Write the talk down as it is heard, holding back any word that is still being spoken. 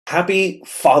Happy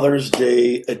Father's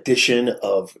Day edition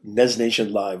of Nez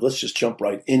Nation Live. Let's just jump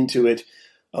right into it.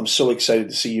 I'm so excited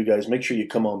to see you guys. Make sure you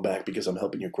come on back because I'm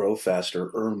helping you grow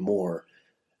faster, earn more,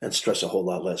 and stress a whole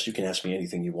lot less. You can ask me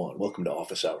anything you want. Welcome to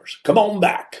Office Hours. Come on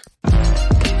back.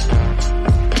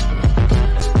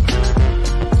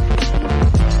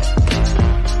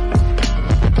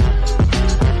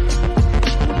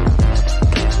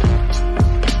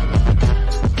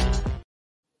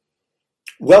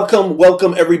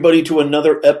 Welcome everybody to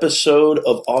another episode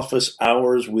of Office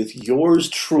Hours with yours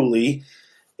truly.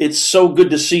 It's so good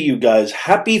to see you guys.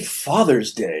 Happy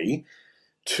Father's Day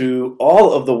to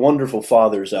all of the wonderful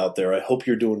fathers out there. I hope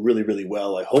you're doing really, really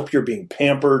well. I hope you're being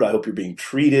pampered. I hope you're being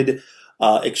treated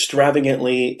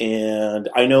extravagantly. And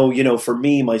I know, for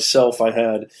me, myself,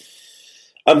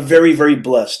 I'm very, very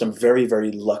blessed. I'm very,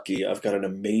 very lucky. I've got an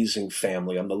amazing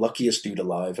family. I'm the luckiest dude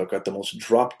alive. I've got the most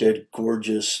drop-dead,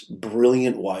 gorgeous,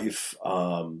 brilliant wife.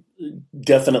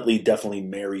 Definitely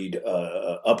married,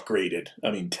 upgraded. I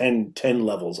mean, 10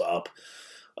 levels up,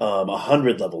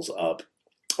 100 levels up.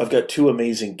 I've got two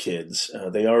amazing kids.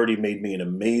 They already made me an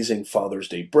amazing Father's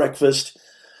Day breakfast.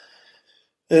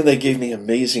 And they gave me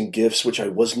amazing gifts, which I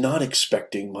was not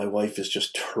expecting. My wife is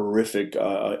just terrific.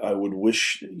 I would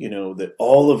wish, that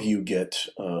all of you get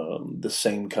the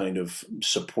same kind of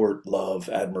support, love,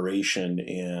 admiration,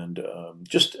 and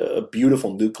just a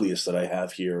beautiful nucleus that I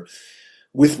have here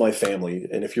with my family.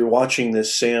 And if you're watching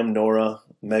this, Sam, Nora,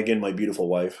 Megan, my beautiful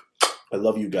wife, I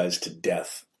love you guys to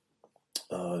death.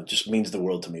 It just means the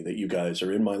world to me that you guys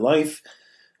are in my life.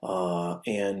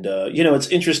 It's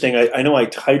interesting. I know I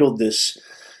titled this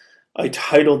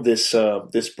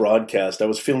this broadcast. I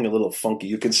was feeling a little funky.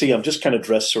 You can see I'm just kind of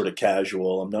dressed sort of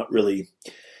casual. I'm not really,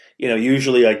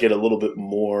 usually I get a little bit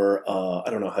more, I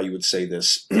don't know how you would say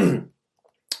this, a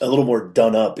little more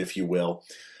done up, if you will,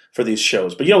 for these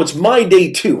shows. But, it's my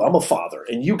day too. I'm a father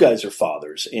and you guys are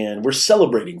fathers and we're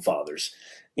celebrating fathers.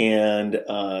 And,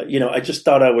 I just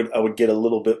thought I would get a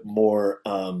little bit more,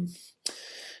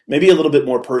 maybe a little bit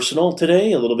more personal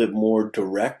today, a little bit more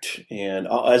direct. And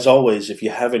as always, if you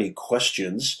have any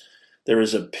questions, there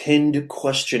is a pinned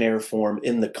questionnaire form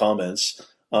in the comments.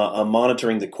 I'm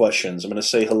monitoring the questions. I'm going to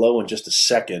say hello in just a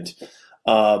second.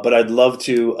 But I'd love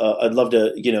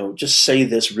to, just say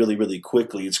this really, really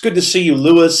quickly. It's good to see you,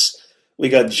 Lewis. We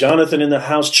got Jonathan in the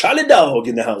house. Charlie Dog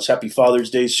in the house. Happy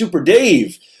Father's Day. Super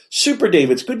Dave.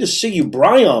 It's good to see you.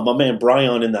 Brian, my man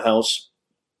Brian in the house.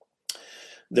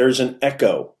 There's an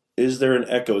echo. Is there an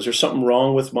echo? Is there something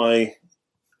wrong with my...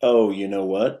 Oh, you know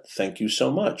what? Thank you so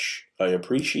much. I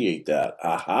appreciate that.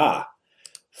 Aha.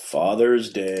 Father's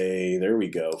Day. There we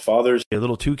go. Father's Day. A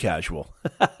little too casual.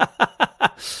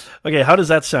 Okay, how does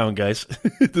that sound, guys?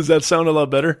 Does that sound a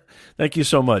lot better? Thank you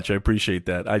so much. I appreciate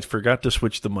that. I forgot to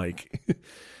switch the mic.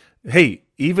 Hey,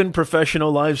 even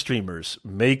professional live streamers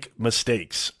make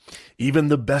mistakes. Even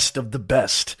the best of the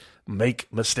best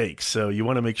make mistakes. So you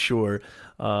want to make sure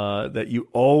that you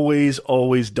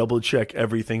always double check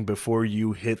everything before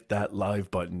you hit that live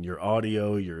button. Your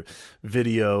audio, your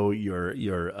video, your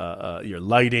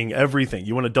lighting, everything.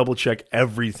 You want to double check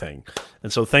everything.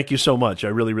 And so thank you so much. I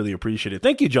really, really appreciate it.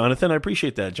 Thank you, Jonathan. I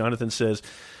appreciate that. Jonathan says,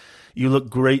 you look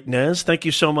great, Nez. Thank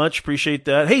you so much. Appreciate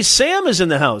that. Hey, Sam is in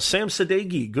the house. Sam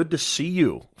Sadeghi. Good to see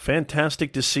you.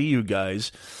 Fantastic to see you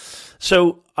guys.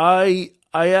 So I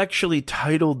actually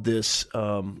titled this,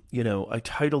 I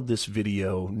titled this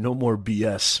video, No More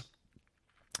BS,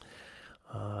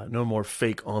 No More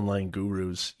Fake Online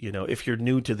Gurus. If you're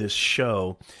new to this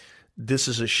show, this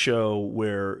is a show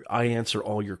where I answer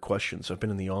all your questions. I've been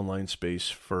in the online space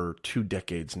for 2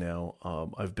 decades now.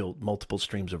 I've built multiple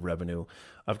streams of revenue.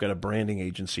 I've got a branding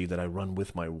agency that I run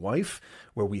with my wife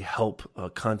where we help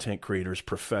content creators,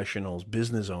 professionals,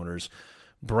 business owners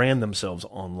brand themselves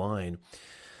online.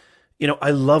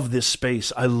 I love this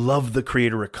space. I love the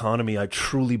creator economy. I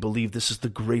truly believe this is the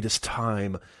greatest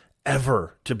time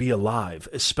ever to be alive,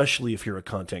 especially if you're a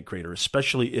content creator,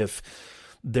 especially if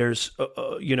there's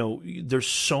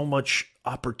so much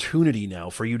opportunity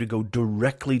now for you to go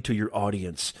directly to your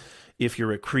audience. If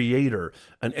you're a creator,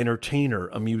 an entertainer,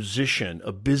 a musician,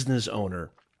 a business owner,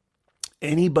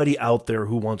 anybody out there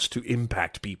who wants to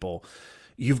impact people,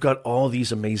 you've got all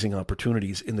these amazing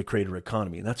opportunities in the creator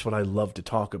economy. And that's what I love to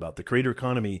talk about. The creator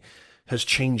economy has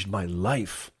changed my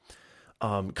life.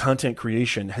 Content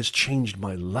creation has changed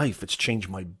my life. It's changed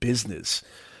my business.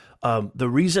 The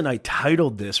reason I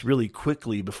titled this really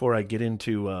quickly before I get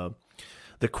into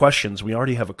the questions, we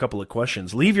already have a couple of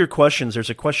questions. Leave your questions.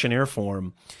 There's a questionnaire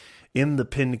form in the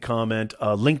pinned comment.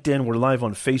 LinkedIn, we're live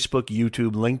on Facebook,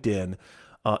 YouTube, LinkedIn,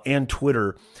 and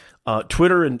Twitter.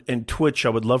 Twitter and Twitch, I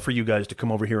would love for you guys to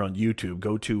come over here on YouTube.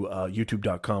 Go to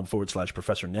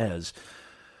youtube.com/Professor Nez.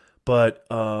 But,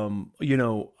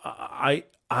 I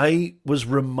was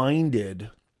reminded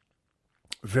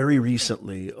very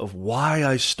recently of why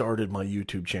I started my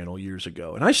YouTube channel years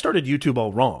ago. And I started YouTube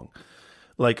all wrong.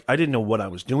 Like, I didn't know what I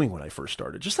was doing when I first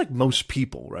started, just like most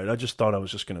people, right? I just thought I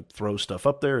was just going to throw stuff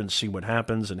up there and see what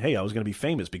happens. And hey, I was going to be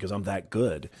famous because I'm that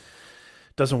good. It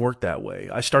doesn't work that way.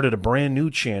 I started a brand new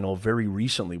channel very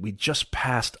recently. We just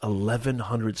passed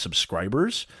 1,100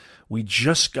 subscribers. We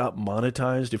just got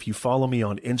monetized. If you follow me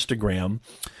on Instagram,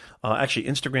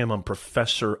 Instagram, I'm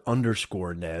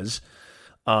Professor_Nez.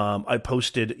 I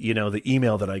posted, the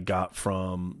email that I got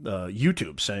from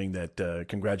YouTube saying that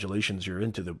congratulations, you're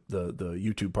into the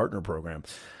YouTube Partner Program.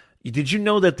 Did you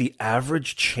know that the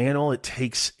average channel, it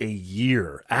takes a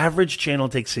year? Average channel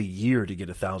takes a year to get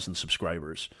 1,000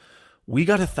 subscribers. We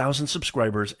got 1,000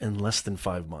 subscribers in less than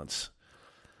 5 months.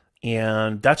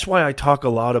 And that's why I talk a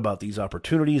lot about these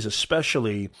opportunities,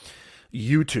 especially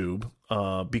YouTube,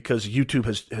 because YouTube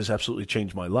has absolutely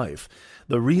changed my life.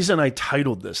 The reason I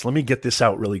titled this, let me get this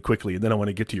out really quickly, and then I want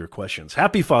to get to your questions.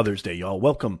 Happy Father's Day, y'all.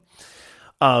 Welcome.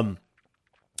 I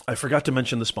forgot to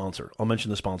mention the sponsor. I'll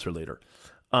mention the sponsor later.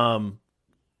 I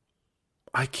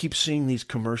keep seeing these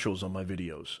commercials on my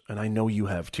videos, and I know you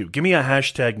have too. Give me a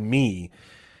hashtag me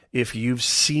if you've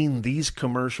seen these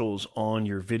commercials on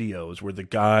your videos where the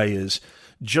guy is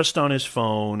just on his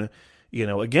phone.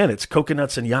 Again, it's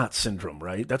coconuts and yachts syndrome,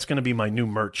 right? That's going to be my new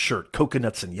merch shirt,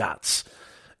 coconuts and yachts.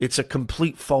 It's a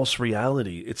complete false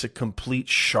reality. It's a complete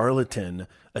charlatan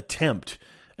attempt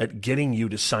at getting you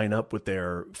to sign up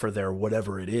for their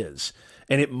whatever it is.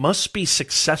 And it must be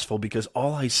successful because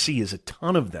all I see is a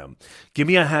ton of them. Give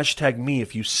me a hashtag me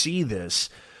if you see this,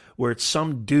 where it's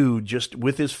some dude just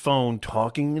with his phone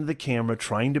talking into the camera,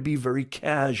 trying to be very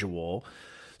casual,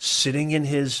 sitting in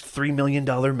his $3 million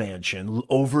mansion,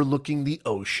 overlooking the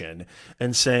ocean,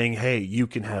 and saying, hey, you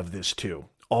can have this too.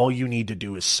 All you need to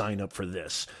do is sign up for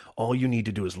this. All you need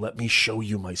to do is let me show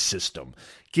you my system.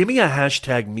 Give me a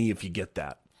hashtag me if you get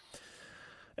that.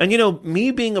 And,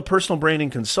 me being a personal branding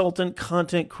consultant,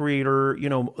 content creator,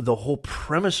 the whole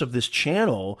premise of this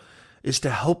channel is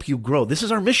to help you grow. This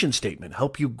is our mission statement,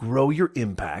 help you grow your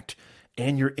impact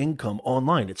and your income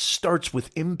online. It starts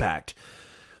with impact.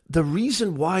 The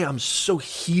reason why I'm so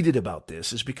heated about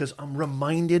this is because I'm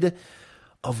reminded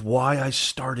of why I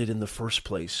started in the first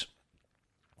place.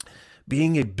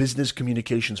 Being a business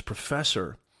communications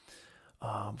professor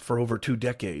for over 2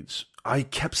 decades, I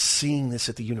kept seeing this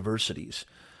at the universities.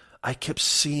 I kept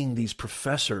seeing these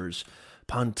professors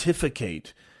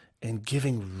pontificate and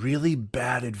giving really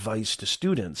bad advice to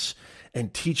students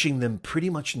and teaching them pretty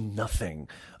much nothing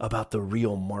about the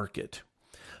real market.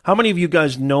 How many of you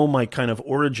guys know my kind of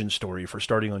origin story for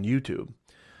starting on YouTube?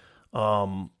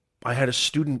 I had a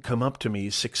student come up to me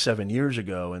 6-7 years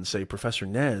ago and say, Professor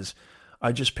Nez,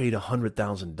 I just paid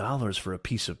 $100,000 for a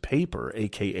piece of paper,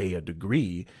 aka a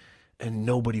degree, and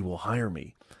nobody will hire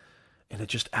me. And it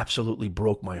just absolutely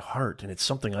broke my heart. And it's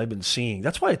something I've been seeing.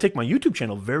 That's why I take my YouTube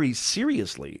channel very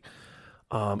seriously.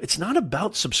 It's not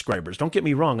about subscribers. Don't get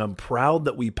me wrong. I'm proud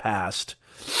that we passed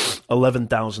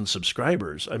 11,000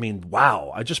 subscribers. I mean,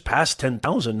 wow. I just passed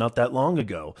 10,000 not that long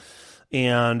ago.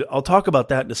 And I'll talk about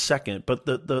that in a second. But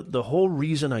the whole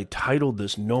reason I titled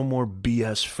this No More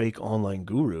BS Fake Online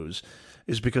Gurus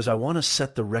is because I want to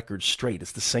set the record straight.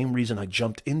 It's the same reason I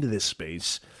jumped into this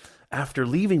space after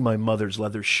leaving my mother's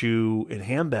leather shoe and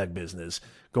handbag business,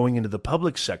 going into the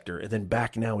public sector, and then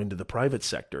back now into the private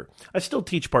sector. I still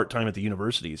teach part-time at the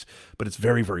universities, but it's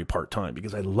very, very part-time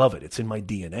because I love it. It's in my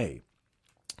DNA.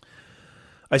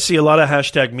 I see a lot of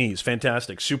hashtag me's.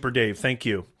 Fantastic. Super Dave, thank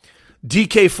you.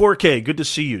 DK4K, good to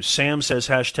see you. Sam says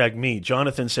hashtag me.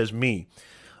 Jonathan says me.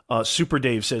 Super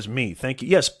Dave says me. Thank you.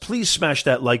 Yes, please smash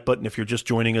that like button if you're just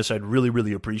joining us. I'd really,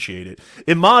 really appreciate it.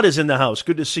 Imad is in the house.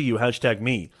 Good to see you. Hashtag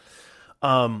me.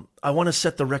 I want to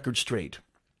set the record straight.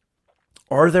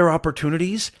 Are there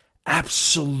opportunities?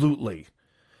 Absolutely.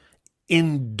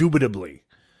 Indubitably.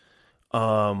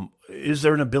 Is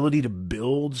there an ability to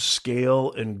build,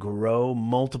 scale, and grow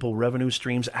multiple revenue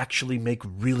streams, actually make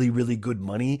really, really good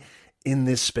money in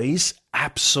this space?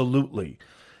 Absolutely.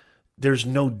 There's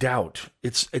no doubt.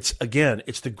 It's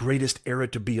the greatest era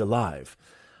to be alive.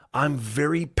 I'm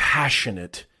very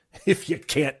passionate, if you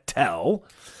can't tell,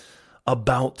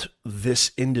 about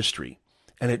this industry.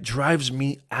 And it drives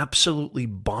me absolutely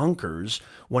bonkers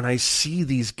when I see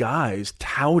these guys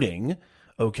touting,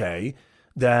 okay,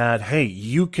 that, hey,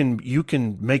 you can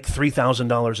make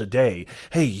 $3,000 a day.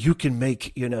 Hey, you can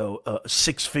make,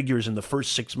 6 figures in the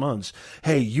first 6 months.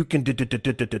 Hey, you can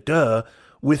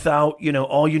without,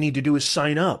 all you need to do is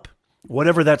sign up,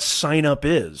 whatever that sign up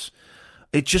is.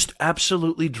 It just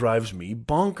absolutely drives me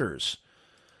bonkers.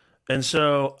 And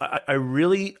so I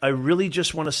really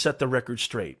just want to set the record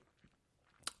straight.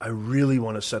 I really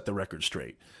want to set the record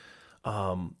straight.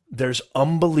 There's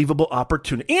unbelievable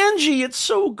opportunity. Angie, it's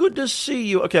so good to see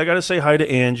you. Okay, I got to say hi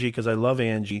to Angie because I love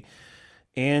Angie.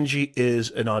 Angie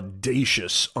is an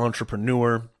audacious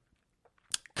entrepreneur,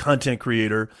 content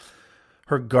creator.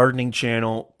 Her gardening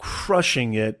channel,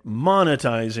 crushing it,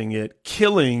 monetizing it,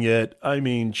 killing it. I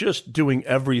mean, just doing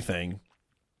everything.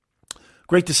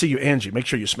 Great to see you, Angie. Make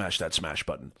sure you smash that smash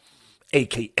button,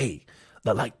 a.k.a.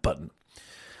 the like button.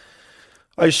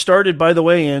 I started, by the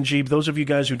way, Angie, those of you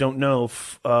guys who don't know,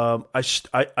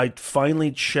 I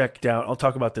finally checked out, I'll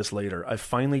talk about this later. I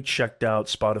finally checked out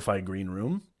Spotify Green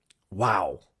Room.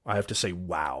 Wow. I have to say,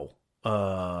 wow.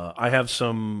 I have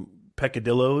some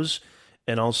peccadillos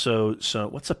and also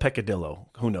some, what's a peccadillo?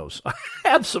 Who knows? I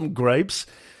have some gripes,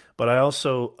 but I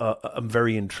also am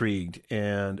very intrigued.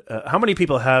 And how many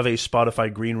people have a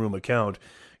Spotify Green Room account?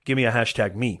 Give me a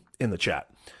hashtag me in the chat.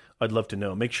 I'd love to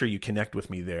know. Make sure you connect with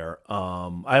me there.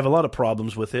 I have a lot of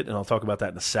problems with it, and I'll talk about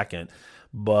that in a second.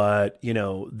 But,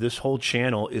 this whole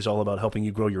channel is all about helping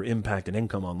you grow your impact and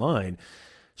income online.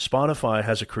 Spotify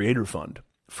has a creator fund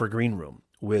for Green Room,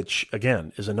 which,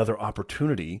 again, is another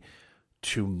opportunity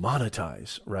to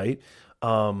monetize, right?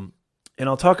 And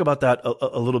I'll talk about that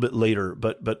a little bit later,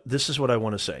 but this is what I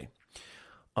want to say.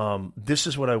 This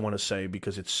is what I want to say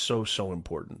because it's so, so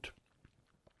important.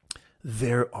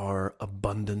 There are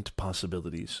abundant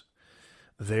possibilities.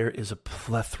 There is a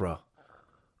plethora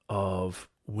of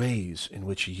ways in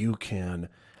which you can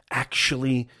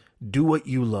actually do what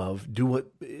you love, do what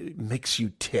makes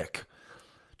you tick,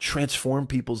 transform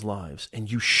people's lives,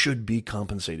 and you should be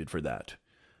compensated for that.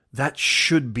 That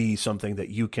should be something that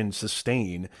you can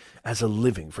sustain as a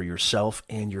living for yourself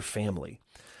and your family.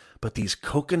 But these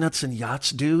coconuts and yachts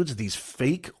dudes, these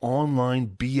fake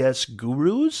online BS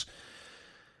gurus,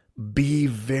 be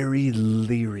very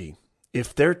leery.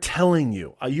 If they're telling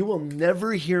you, you will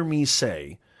never hear me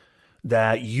say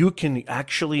that you can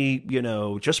actually,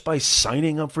 just by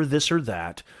signing up for this or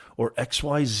that, or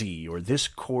XYZ, or this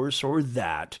course or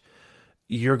that,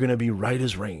 you're going to be right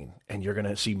as rain, and you're going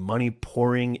to see money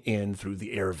pouring in through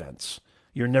the air vents.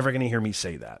 You're never going to hear me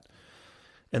say that.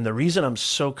 And the reason I'm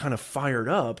so kind of fired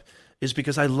up is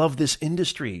because I love this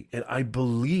industry, and I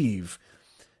believe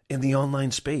in the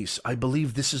online space. I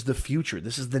believe this is the future.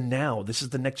 This is the now. This is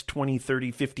the next 20,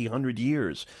 30, 50, 100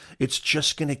 years. It's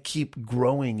just going to keep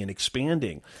growing and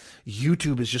expanding.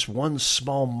 YouTube is just one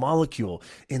small molecule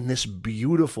in this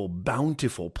beautiful,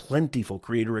 bountiful, plentiful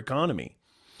creator economy.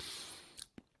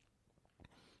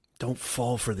 Don't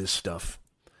fall for this stuff.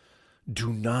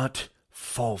 Do not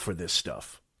fall for this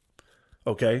stuff.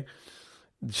 Okay?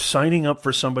 Signing up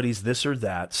for somebody's this or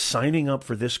that, signing up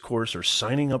for this course, or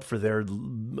signing up for their,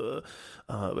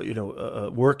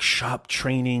 workshop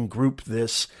training group.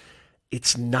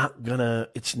 It's not gonna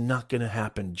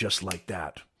happen just like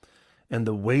that. And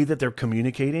the way that they're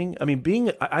communicating,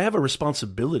 I have a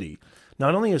responsibility,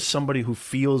 not only as somebody who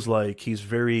feels like he's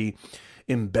very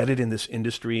embedded in this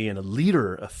industry and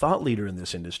a thought leader in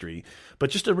this industry, but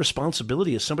just a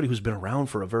responsibility as somebody who's been around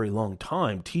for a very long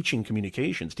time, teaching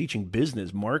communications, teaching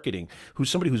business, marketing, who's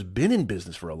somebody who's been in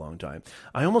business for a long time.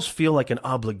 I almost feel like an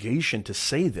obligation to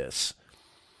say this.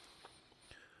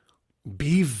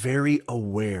 Be very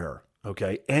aware,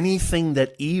 okay? Anything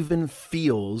that even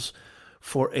feels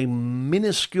for a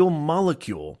minuscule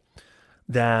molecule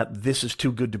that this is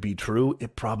too good to be true,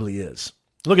 it probably is.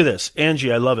 Look at this.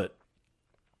 Angie, I love it.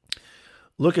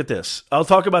 Look at this. I'll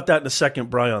talk about that in a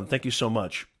second, Brian. Thank you so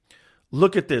much.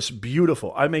 Look at this.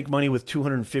 Beautiful. I make money with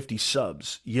 250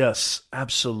 subs. Yes,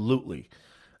 absolutely.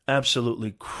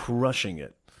 Absolutely crushing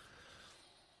it.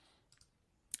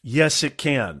 Yes, it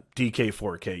can,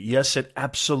 DK4K. Yes, it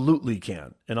absolutely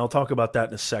can. And I'll talk about that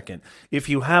in a second. If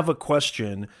you have a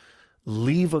question,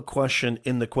 leave a question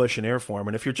in the questionnaire form.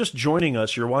 And if you're just joining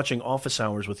us, you're watching Office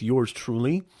Hours with yours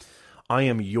truly. I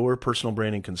am your personal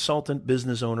branding consultant,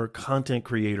 business owner, content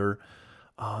creator.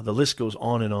 The list goes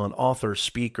on and on. Author,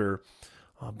 speaker.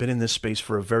 Been in this space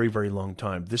for a very, very long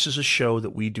time. This is a show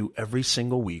that we do every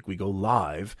single week. We go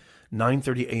live,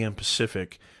 9:30 a.m.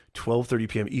 Pacific, 12:30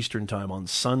 p.m. Eastern Time on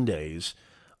Sundays.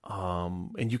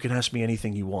 And you can ask me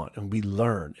anything you want. And we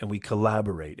learn, and we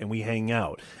collaborate, and we hang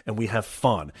out, and we have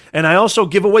fun. And I also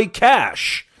give away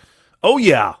cash. Oh,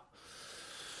 yeah.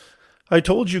 I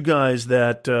told you guys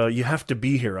that you have to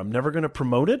be here. I'm never going to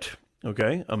promote it.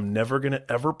 Okay, I'm never going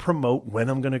to ever promote when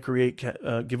I'm going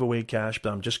to give away cash,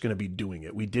 but I'm just going to be doing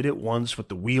it. We did it once with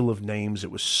the Wheel of Names. It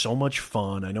was so much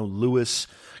fun. I know Lewis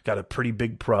got a pretty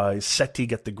big prize. Seti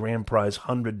got the grand prize,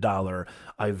 $100.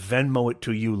 I Venmo it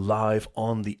to you live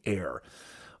on the air.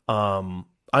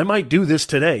 I might do this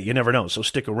today. You never know, so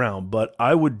stick around. But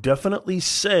I would definitely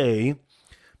say,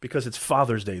 because it's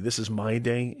Father's Day, this is my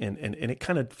day, and it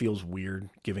kind of feels weird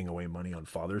giving away money on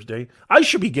Father's Day. I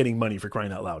should be getting money, for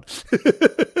crying out loud.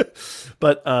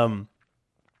 But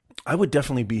I would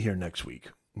definitely be here next week.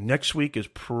 Next week is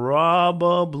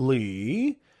probably,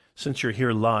 since you're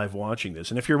here live watching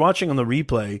this, and if you're watching on the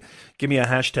replay, give me a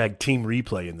hashtag Team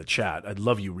Replay in the chat. I'd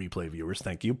love you, replay viewers.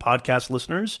 Thank you. Podcast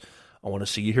listeners, I want to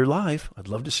see you here live. I'd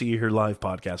love to see you here live,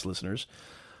 podcast listeners.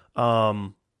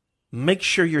 Make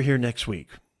sure you're here next week,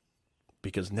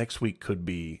 because next week could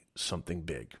be something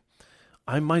big.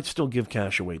 I might still give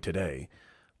cash away today,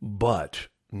 but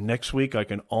next week I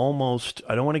don't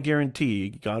want to guarantee,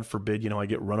 God forbid, I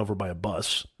get run over by a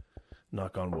bus,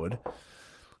 knock on wood,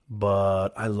 but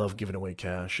I love giving away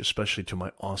cash, especially to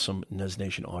my awesome Nez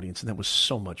Nation audience, and that was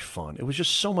so much fun. It was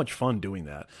just so much fun doing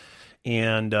that.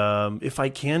 And if I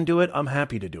can do it, I'm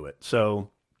happy to do it. So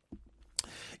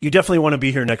you definitely want to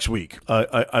be here next week.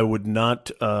 I would not...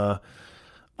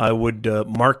 I would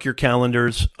mark your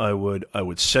calendars. I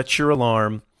would set your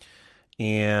alarm,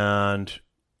 and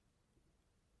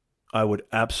I would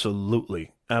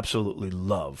absolutely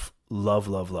love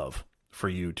for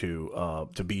you to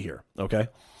be here. Okay,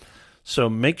 so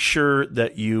make sure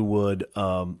that you would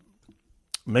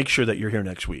make sure that you're here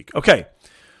next week. Okay,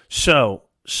 so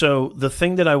the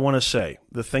thing that I want to say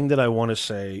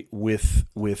with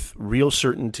real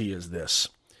certainty is this.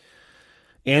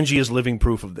 Angie is living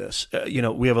proof of this.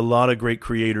 We have a lot of great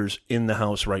creators in the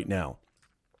house right now.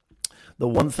 The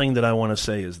one thing that I want to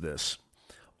say is this.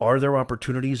 Are there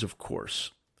opportunities? Of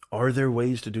course. Are there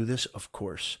ways to do this? Of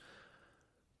course.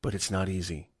 But it's not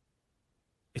easy.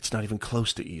 It's not even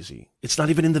close to easy. It's not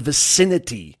even in the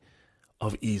vicinity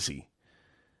of easy.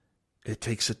 It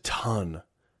takes a ton,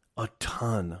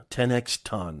 10x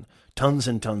ton, tons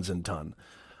and tons and ton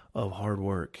of hard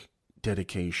work,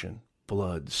 dedication,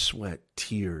 blood, sweat,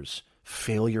 tears,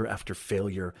 failure after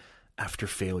failure after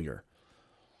failure.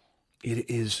 It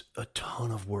is a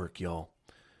ton of work, y'all,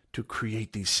 to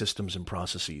create these systems and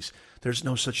processes. There's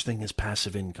no such thing as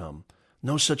passive income.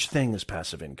 No such thing as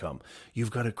passive income.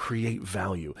 You've got to create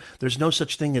value. There's no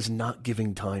such thing as not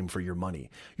giving time for your money.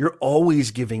 You're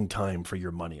always giving time for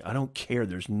your money. I don't care.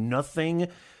 There's nothing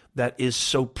that is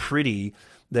so pretty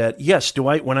that, yes,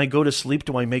 when I go to sleep,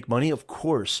 do I make money? Of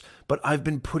course. But I've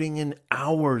been putting in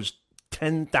hours,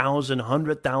 10,000,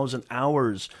 100,000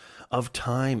 hours of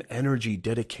time, energy,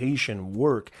 dedication,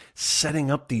 work, setting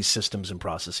up these systems and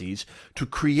processes to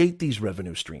create these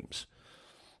revenue streams.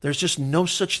 There's just no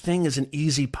such thing as an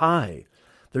easy pie.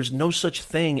 There's no such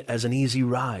thing as an easy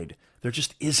ride. There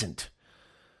just isn't.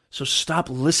 So stop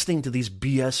listening to these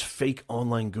BS fake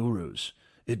online gurus.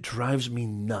 It drives me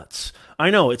nuts.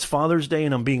 I know it's Father's Day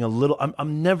and I'm being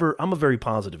I'm a very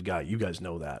positive guy. You guys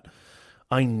know that.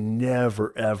 I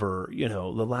never, ever,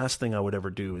 the last thing I would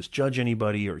ever do is judge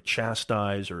anybody or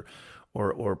chastise or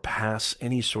pass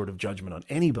any sort of judgment on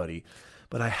anybody.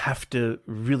 But I have to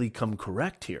really come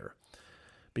correct here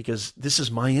because this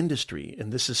is my industry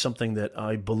and this is something that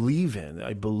I believe in.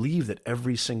 I believe that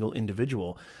every single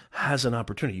individual has an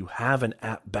opportunity. You have an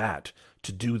at-bat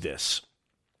to do this.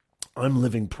 I'm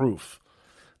living proof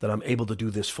that I'm able to do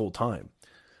this full time.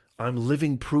 I'm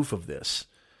living proof of this.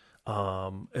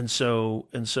 But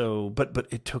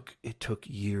it took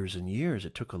years and years.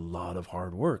 It took a lot of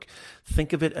hard work.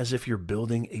 Think of it as if you're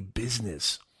building a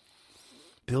business.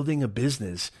 Building a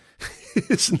business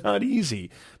is not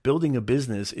easy. Building a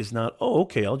business is not,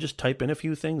 okay, I'll just type in a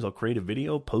few things. I'll create a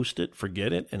video, post it,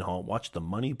 forget it, and I'll watch the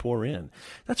money pour in.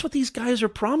 That's what these guys are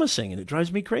promising, and it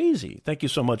drives me crazy. Thank you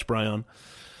so much, Brian.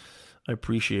 I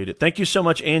appreciate it. Thank you so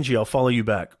much, Angie. I'll follow you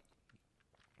back.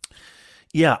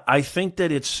 Yeah, I think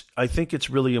it's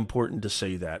really important to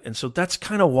say that. And so that's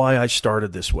kind of why I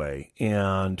started this way.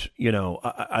 And,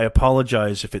 I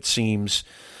apologize if it seems,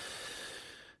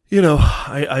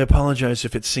 I apologize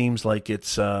if it seems like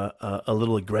it's a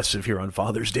little aggressive here on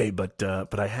Father's Day, but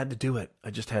I had to do it. I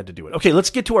just had to do it. Okay,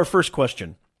 let's get to our first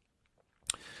question.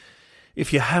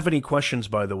 If you have any questions,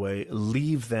 by the way,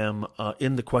 leave them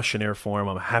in the questionnaire form.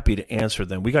 I'm happy to answer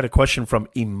them. We got a question from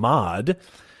Imad.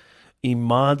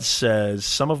 Imad says,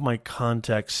 some of my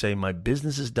contacts say my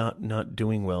business is not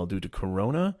doing well due to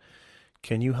Corona.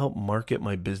 Can you help market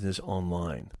my business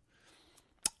online?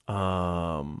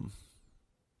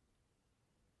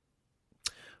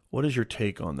 What is your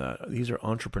take on that? These are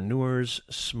entrepreneurs,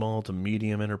 small to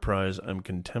medium enterprise. I'm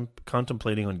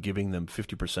contemplating on giving them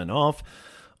 50% off,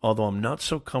 although I'm not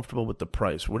so comfortable with the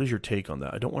price. What is your take on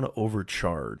that? I don't want to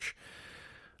overcharge.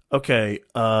 Okay,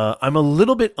 I'm a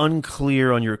little bit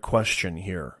unclear on your question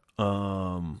here.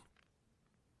 I'm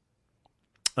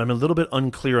a little bit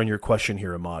unclear on your question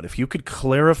here, Ahmad. If you could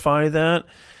clarify that,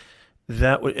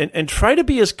 that would, and try to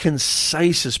be as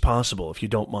concise as possible, if you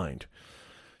don't mind.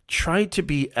 Try to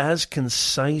be as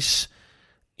concise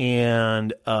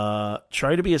and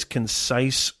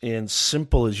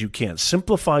simple as you can.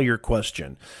 Simplify your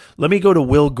question. Let me go to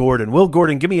Will Gordon. Will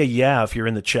Gordon, give me a yeah if you're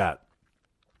in the chat.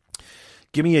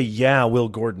 Give me a yeah, Will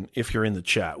Gordon, if you're in the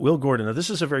chat. Will Gordon, now this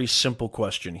is a very simple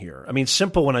question here. I mean,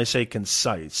 simple when I say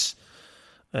concise.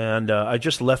 And I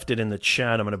just left it in the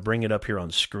chat. I'm going to bring it up here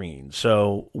on screen.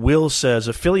 So Will says,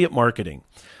 affiliate marketing,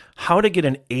 how to get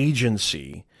an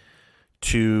agency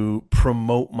to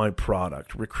promote my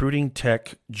product, recruiting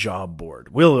tech job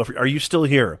board. Will, are you still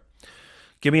here?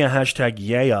 Give me a hashtag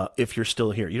yeah if you're still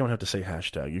here. You don't have to say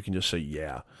hashtag. You can just say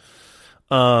yeah.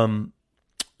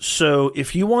 So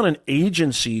if you want an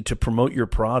agency to promote your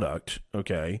product,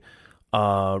 okay,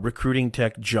 recruiting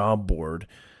tech job board,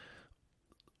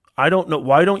 I don't know.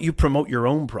 Why don't you promote your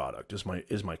own product is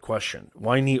my question.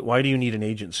 Why do you need an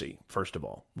agency, first of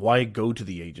all? Why go to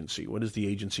the agency? What does the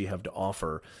agency have to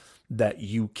offer that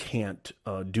you can't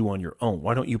do on your own?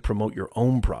 Why don't you promote your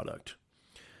own product?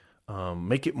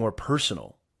 Make it more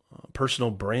personal,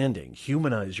 personal branding,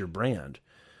 humanize your brand.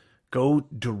 Go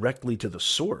directly to the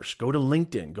source. Go to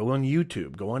LinkedIn, go on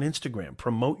YouTube, go on Instagram,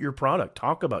 promote your product,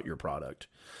 talk about your product.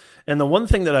 And the one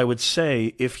thing that I would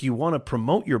say, if you want to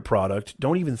promote your product,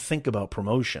 don't even think about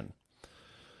promotion.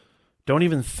 Don't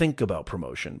even think about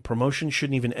promotion. Promotion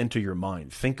shouldn't even enter your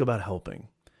mind. Think about helping.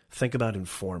 Think about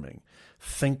informing.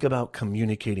 Think about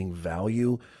communicating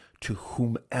value to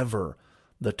whomever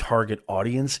the target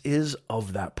audience is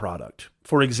of that product.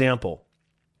 For example,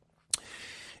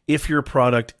 if your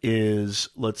product is,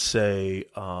 let's say,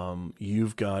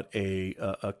 you've got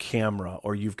a camera,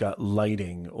 or you've got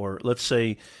lighting, or let's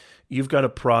say you've got a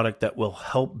product that will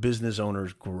help business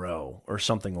owners grow or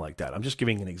something like that. I'm just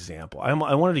giving an example. I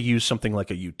wanted to use something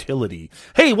like a utility.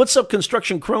 Hey, what's up,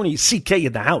 Construction Crony? CK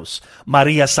in the house.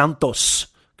 Maria Santos.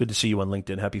 Good to see you on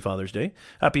LinkedIn. Happy Father's Day.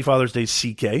 Happy Father's Day,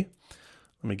 CK. Let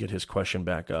me get his question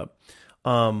back up.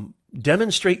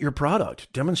 Demonstrate your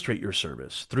product, demonstrate your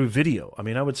service through video. I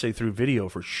mean, I would say through video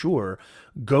for sure.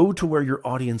 Go to where your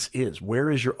audience is. Where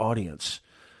is your audience?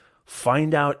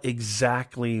 Find out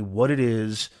exactly what it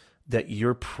is that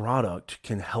your product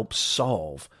can help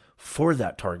solve for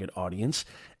that target audience,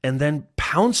 and then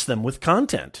pounce them with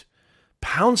content.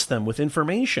 Pounce them with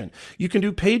information. You can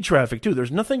do paid traffic too.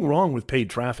 There's nothing wrong with paid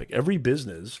traffic. Every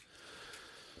business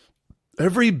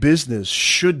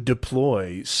should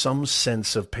deploy some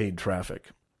sense of paid traffic.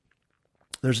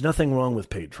 There's nothing wrong with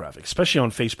paid traffic, especially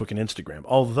on Facebook and Instagram.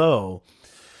 Although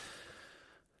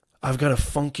I've got a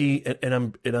funky,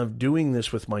 and I'm doing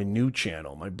this with my new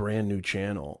channel, my brand new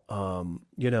channel.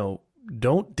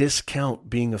 Don't discount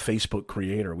being a Facebook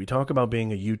creator. We talk about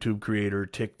being a YouTube creator,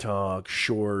 TikTok,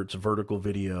 Shorts, vertical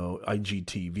video,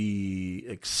 IGTV,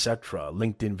 etc.,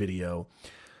 LinkedIn video.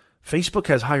 Facebook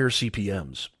has higher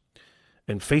CPMs.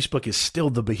 And Facebook is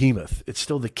still the behemoth. It's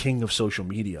still the king of social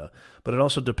media, but it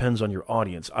also depends on your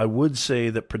audience. I would say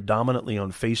that predominantly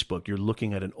on Facebook, you're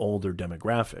looking at an older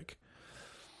demographic.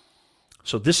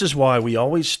 So this is why we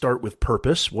always start with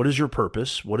purpose. What is your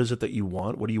purpose? What is it that you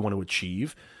want? What do you want to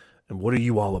achieve? And what are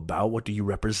you all about? What do you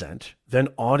represent? Then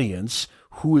audience.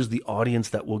 Who is the audience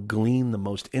that will glean the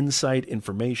most insight,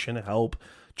 information, help,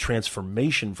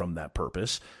 transformation from that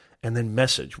purpose? And then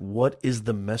message. What is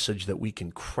the message that we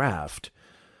can craft?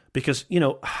 Because,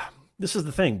 this is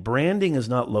the thing. Branding is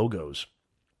not logos.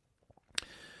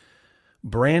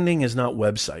 Branding is not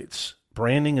websites.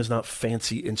 Branding is not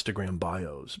fancy Instagram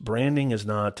bios. Branding is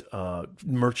not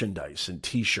merchandise and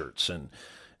T-shirts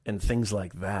and things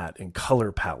like that and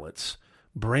color palettes.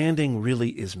 Branding really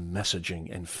is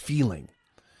messaging and feeling.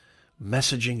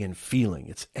 Messaging and feeling.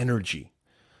 It's energy.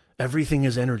 Everything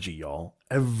is energy, y'all.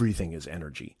 Everything is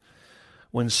energy.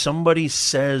 When somebody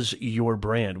says your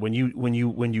brand, when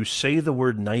you say the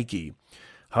word Nike,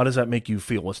 how does that make you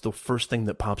feel? What's the first thing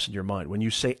that pops in your mind? When you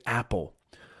say Apple,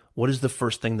 what is the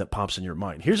first thing that pops in your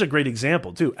mind? Here's a great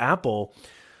example too. Apple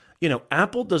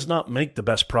does not make the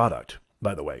best product,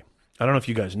 by the way. I don't know if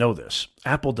you guys know this.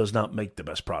 Apple does not make the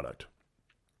best product.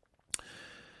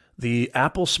 The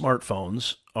Apple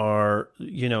smartphones are,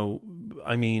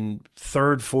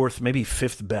 third, fourth, maybe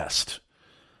fifth best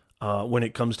when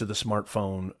it comes to the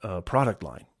smartphone product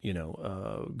line.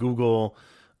 Google,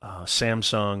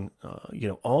 Samsung,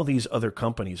 all these other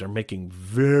companies are making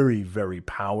very, very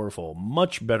powerful,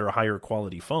 much better, higher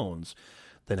quality phones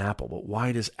than Apple. But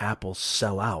why does Apple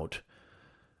sell out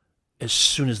as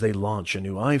soon as they launch a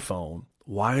new iPhone?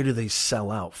 Why do they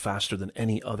sell out faster than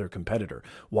any other competitor?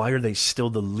 Why are they still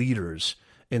the leaders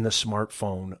in the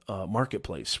smartphone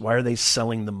marketplace? Why are they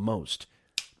selling the most?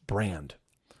 Brand.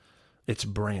 It's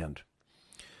brand.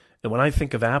 And when I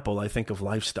think of Apple, I think of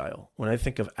lifestyle. When I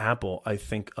think of Apple, I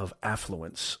think of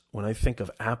affluence. When I think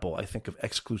of Apple, I think of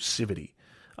exclusivity.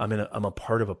 I'm a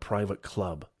part of a private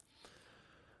club.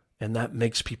 And that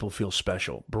makes people feel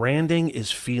special. Branding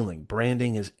is feeling.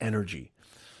 Branding is energy.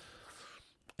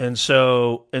 And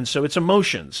so it's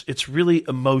emotions. It's really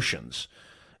emotions.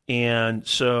 And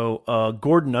so,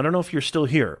 Gordon, I don't know if you're still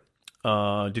here.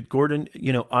 Did Gordon,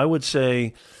 I would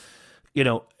say,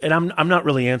 and I'm not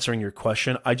really answering your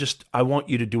question. I want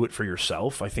you to do it for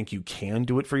yourself. I think you can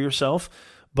do it for yourself.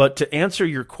 But to answer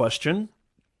your question,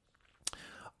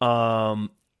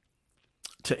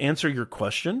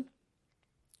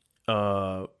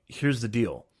 here's the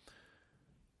deal.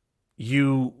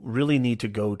 You really need to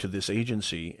go to this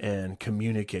agency and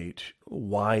communicate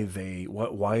why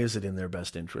is it in their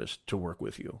best interest to work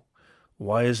with you?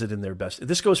 Why is it in their best?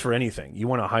 This goes for anything. You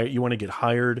want to get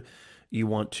hired, you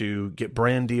want to get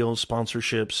brand deals,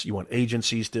 sponsorships, you want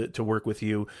agencies to work with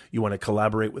you, you want to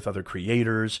collaborate with other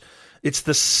creators. It's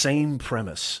the same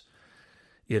premise.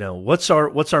 What's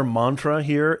our mantra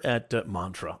here at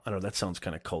mantra? I don't know, that sounds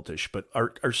kind of cultish, but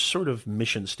our sort of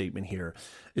mission statement here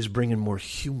is bringing more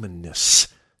humanness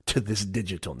to this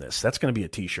digitalness. That's going to be a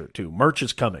t-shirt too. Merch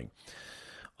is coming.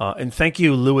 And thank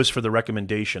you, Lewis, for the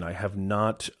recommendation. I have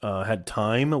not had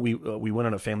time. We went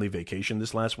on a family vacation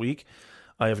this last week.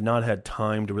 I have not had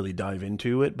time to really dive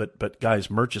into it, but guys,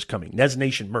 merch is coming. Nez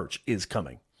Nation merch is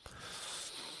coming.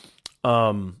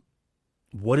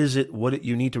 What is it? What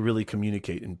you need to really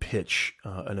communicate and pitch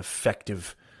an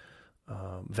effective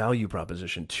value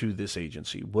proposition to this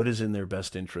agency? What is in their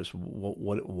best interest?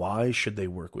 Why should they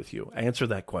work with you? Answer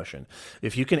that question.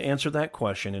 If you can answer that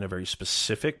question in a very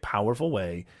specific, powerful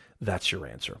way, that's your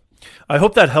answer. I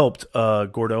hope that helped,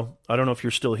 Gordo. I don't know if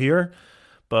you're still here,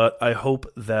 but I hope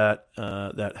that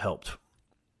that helped.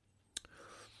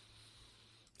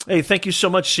 Hey, thank you so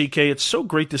much, CK. It's so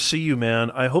great to see you,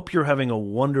 man. I hope you're having a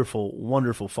wonderful,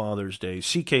 wonderful Father's Day.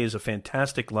 CK is a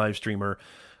fantastic live streamer,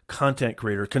 content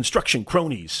creator, construction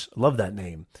cronies. Love that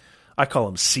name. I call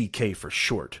him CK for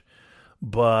short.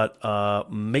 But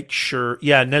make sure,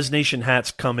 Nez Nation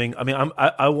hat's coming. I mean,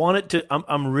 I want it to.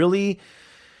 I'm really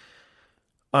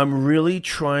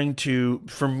trying to.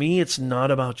 For me, it's not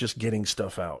about just getting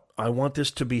stuff out. I want this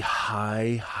to be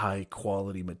high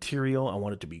quality material. I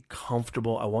want it to be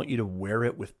comfortable. I want you to wear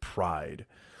it with pride.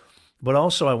 But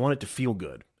also, I want it to feel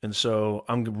good. And so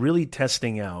I'm really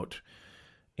testing out.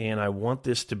 And I want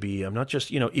this to be, I'm not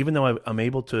just, even though I'm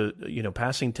able to,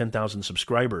 passing 10,000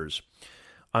 subscribers,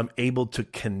 I'm able to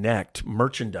connect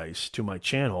merchandise to my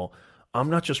channel. I'm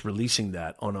not just releasing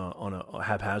that on a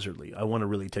haphazardly. I want to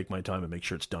really take my time and make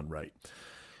sure it's done right.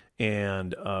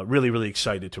 And really, really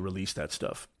excited to release that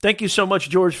stuff. Thank you so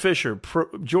much, George Fisher.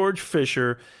 George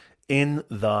Fisher in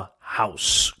the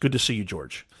house. Good to see you,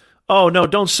 George. Oh, no,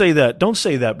 don't say that. Don't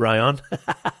say that, Brian.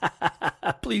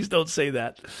 Please don't say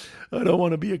that. I don't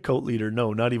want to be a cult leader.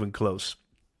 No, not even close.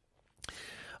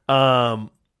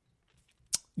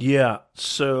 Yeah.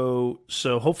 So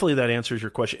hopefully that answers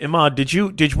your question.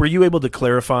 Imad, were you able to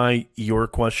clarify your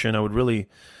question? I would really.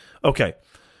 Okay.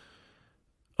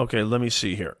 Let me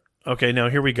see here. Okay. Now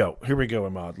here we go,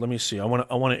 Imad. Let me see. I want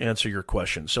to answer your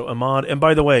question. So Imad, and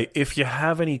by the way, if you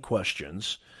have any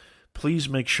questions, please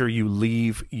make sure you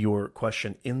leave your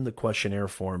question in the questionnaire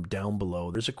form down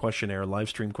below. There's a questionnaire, live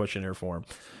stream questionnaire form,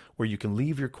 where you can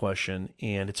leave your question,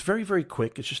 and it's very, very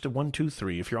quick. It's just a 1, 2,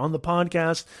 3. If you're on the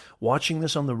podcast, watching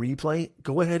this on the replay,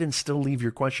 go ahead and still leave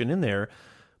your question in there,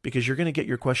 because you're going to get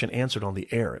your question answered on the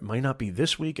air. It might not be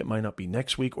this week, it might not be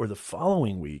next week, or the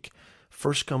following week.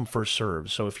 First come, first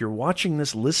serve. So if you're watching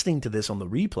this, listening to this on the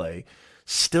replay,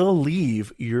 still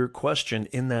leave your question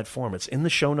in that form. It's in the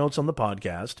show notes on the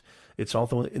podcast. It's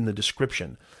also in the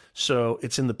description. So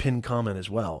it's in the pinned comment as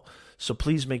well. So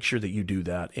please make sure that you do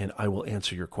that, and I will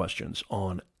answer your questions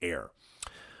on air.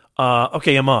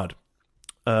 Okay, Ahmad,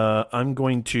 I'm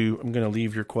going to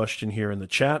leave your question here in the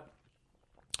chat.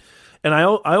 And I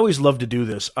always love to do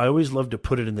this. I always love to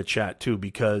put it in the chat too,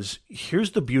 because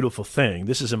here's the beautiful thing.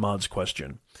 This is Ahmad's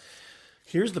question.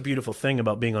 Here's the beautiful thing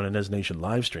about being on a Nez Nation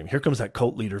live stream. Here comes that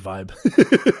cult leader vibe.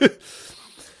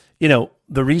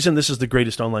 The reason this is the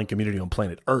greatest online community on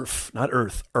planet Earth, not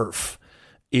Earth, Earth,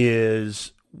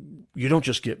 is you don't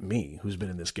just get me, who's been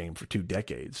in this game for 2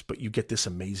 decades, but you get this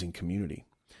amazing community.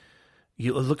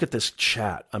 You look at this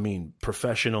chat. I mean,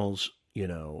 professionals,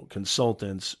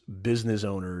 consultants, business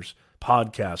owners,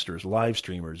 podcasters, live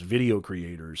streamers, video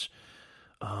creators,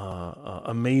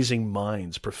 amazing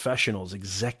minds, professionals,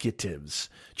 executives.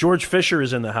 George Fisher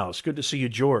is in the house. Good to see you,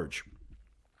 George.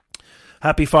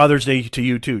 Happy Father's Day to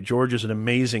you too. George is an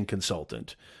amazing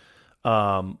consultant.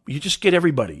 You just get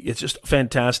everybody. It's just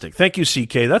fantastic. Thank you,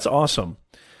 CK. That's awesome.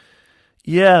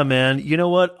 Yeah, man. You know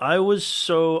what? I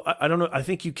don't know. I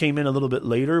think you came in a little bit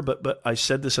later, but I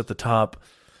said this at the top.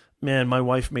 Man, my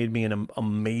wife made me an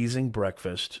amazing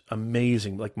breakfast.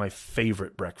 Amazing, like my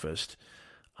favorite breakfast.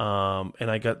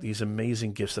 And I got these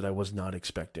amazing gifts that I was not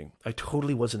expecting. I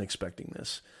totally wasn't expecting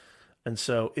this. And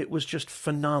so it was just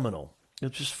phenomenal. It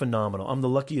was just phenomenal. I'm the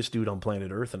luckiest dude on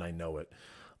planet Earth, and I know it.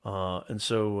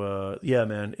 Yeah,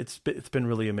 man, it's been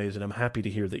really amazing. I'm happy to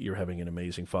hear that you're having an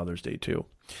amazing Father's Day too.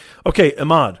 Okay,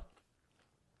 Ahmad.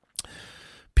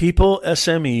 People,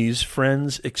 SMEs,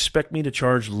 friends expect me to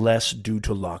charge less due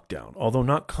to lockdown. Although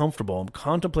not comfortable, I'm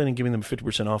contemplating giving them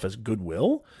 50% off as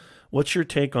goodwill. What's your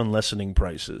take on lessening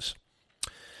prices?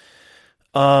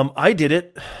 I did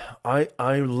it. I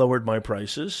lowered my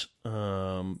prices,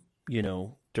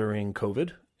 during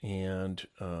COVID. And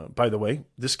by the way,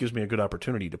 this gives me a good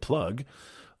opportunity to plug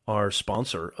our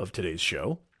sponsor of today's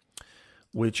show,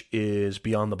 which is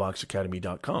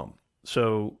BeyondTheBoxAcademy.com.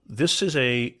 So this is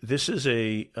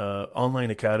a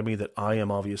online academy that I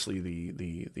am obviously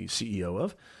the CEO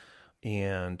of,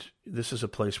 and this is a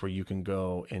place where you can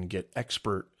go and get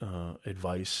expert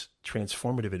advice,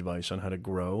 transformative advice on how to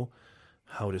grow,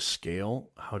 how to scale,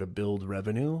 how to build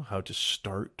revenue, how to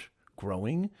start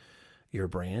growing your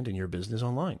brand and your business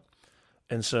online.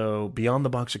 And so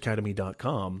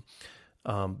BeyondTheBoxAcademy.com,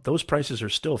 those prices are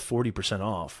still 40%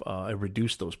 off. I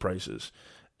reduced those prices.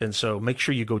 And so make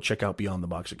sure you go check out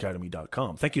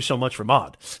BeyondTheBoxAcademy.com. Thank you so much for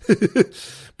Mod.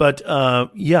 But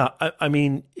I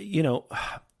mean,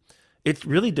 it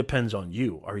really depends on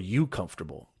you. Are you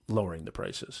comfortable lowering the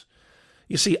prices?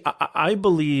 You see, I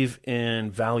believe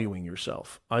in valuing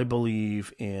yourself. I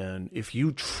believe in if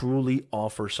you truly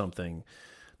offer something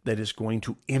that is going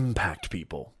to impact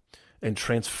people and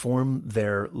transform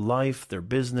their life, their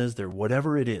business, their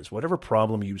whatever it is, whatever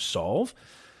problem you solve,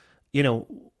 I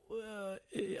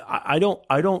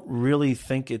don't really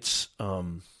think it's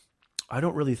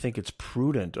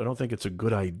prudent. I don't think it's a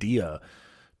good idea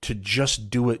to just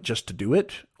do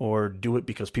it or do it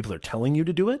because people are telling you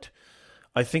to do it.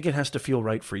 I think it has to feel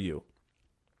right for you.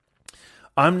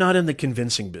 I'm not in the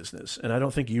convincing business, and I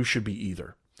don't think you should be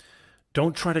either.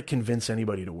 Don't try to convince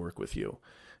anybody to work with you.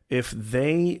 If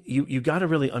you got to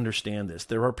really understand this.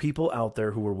 There are people out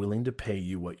there who are willing to pay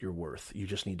you what you're worth. You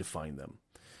just need to find them.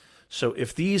 So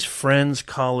if these friends,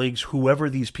 colleagues, whoever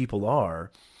these people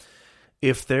are,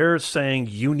 if they're saying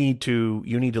you need to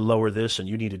lower this and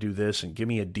you need to do this and give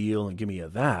me a deal and give me a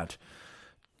that,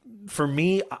 for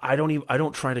me, I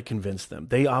don't try to convince them.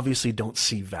 They obviously don't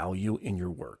see value in your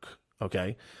work,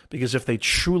 okay? Because if they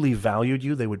truly valued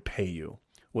you, they would pay you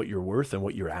what you're worth and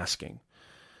what you're asking.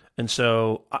 And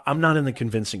so I'm not in the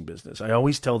convincing business. I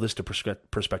always tell this to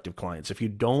prospective clients. If you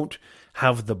don't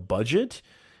have the budget,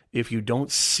 if you don't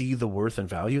see the worth and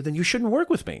value, then you shouldn't work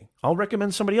with me. I'll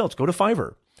recommend somebody else. Go to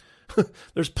Fiverr.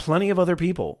 There's plenty of other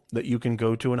people that you can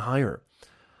go to and hire.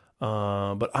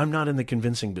 But I'm not in the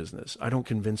convincing business. I don't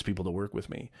convince people to work with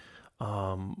me.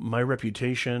 My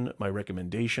reputation, my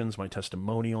recommendations, my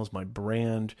testimonials, my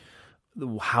brand,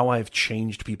 how I've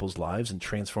changed people's lives and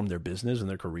transformed their business and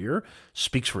their career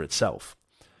speaks for itself.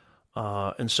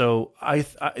 And so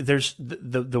there's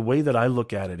the way that I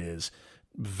look at it is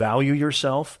value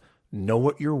yourself, know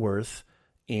what you're worth.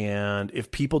 And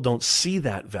if people don't see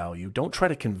that value, don't try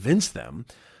to convince them,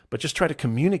 but just try to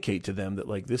communicate to them that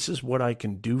like, this is what I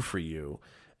can do for you.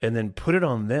 And then put it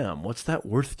on them. What's that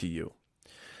worth to you?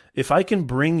 If I can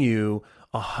bring you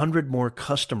 100 more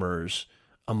customers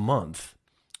a month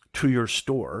to your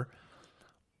store,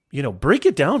 break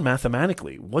it down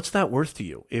mathematically. What's that worth to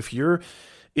you? If you're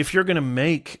going to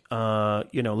make, I'm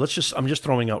just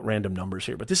throwing out random numbers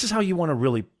here, but this is how you want to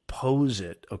really pose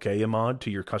it, okay, Ahmad,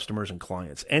 to your customers and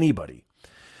clients, anybody.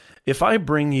 If I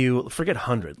bring you, forget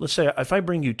 100, let's say if I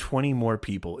bring you 20 more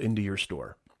people into your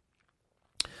store,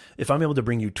 if I'm able to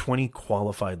bring you 20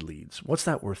 qualified leads, what's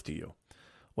that worth to you?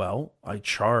 Well, I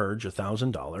charge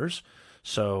 $1,000,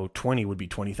 so 20 would be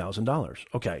 $20,000.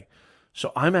 Okay,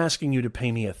 so I'm asking you to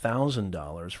pay me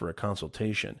 $1,000 for a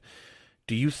consultation.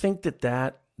 Do you think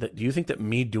that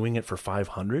me doing it for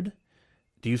 $500?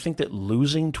 Do you think that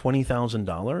losing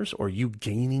 $20,000 or you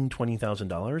gaining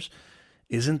 $20,000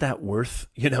 isn't that worth,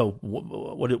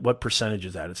 what percentage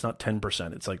is that? It's not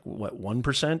 10%. It's like, what,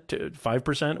 1% to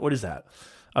 5%? What is that?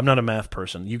 I'm not a math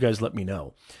person. You guys let me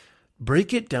know.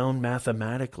 Break it down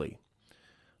mathematically,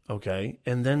 okay?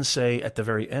 And then say at the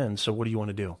very end, so what do you want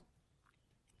to do?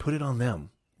 Put it on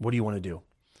them. What do you want to do?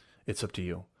 It's up to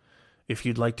you. If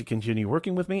you'd like to continue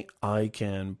working with me, I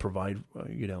can provide,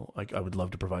 I would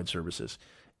love to provide services.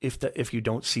 If you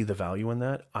don't see the value in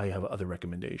that, I have other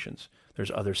recommendations. There's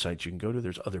other sites you can go to.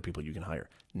 There's other people you can hire.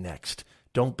 Next.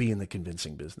 Don't be in the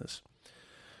convincing business.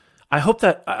 I hope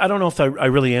that, I don't know if I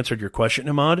really answered your question,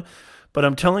 Ahmad, but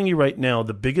I'm telling you right now,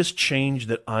 the biggest change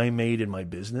that I made in my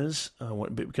business,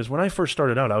 because when I first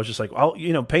started out, I was just like,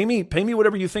 pay me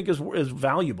whatever you think is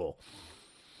valuable.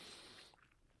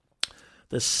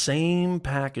 The same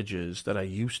packages that I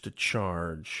used to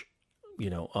charge,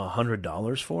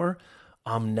 $100 for,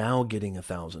 I'm now getting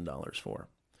 $1,000 for.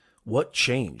 What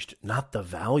changed? Not the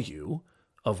value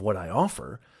of what I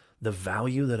offer, the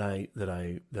value that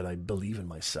I believe in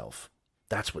myself.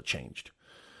 That's what changed.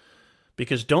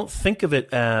 Because don't think of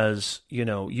it as, you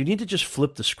need to just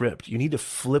flip the script. You need to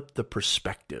flip the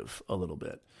perspective a little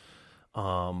bit.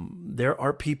 There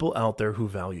are people out there who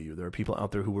value you. There are people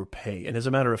out there who will pay. And as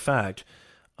a matter of fact,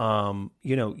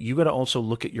 you got to also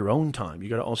look at your own time. You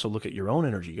got to also look at your own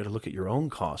energy. You got to look at your own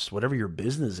costs, whatever your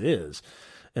business is.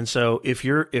 And so if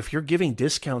you're giving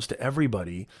discounts to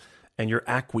everybody and you're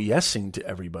acquiescing to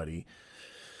everybody,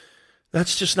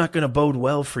 that's just not going to bode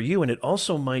well for you. And it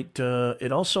also might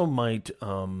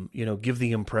give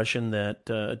the impression that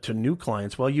to new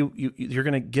clients, well, you're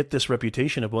going to get this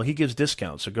reputation of, well, he gives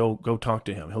discounts, so go talk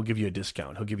to him. He'll give you a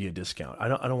discount. He'll give you a discount. I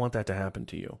don't want that to happen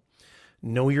to you.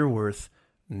 Know your worth,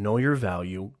 know your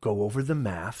value, go over the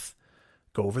math,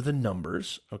 go over the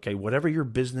numbers. Okay, whatever your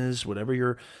business, whatever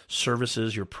your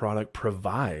services, your product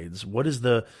provides, what is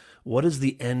the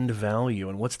end value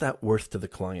and what's that worth to the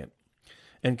client?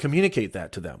 And communicate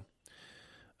that to them.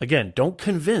 Again, don't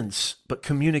convince, but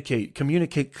communicate.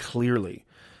 Communicate clearly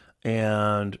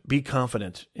and be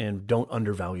confident and don't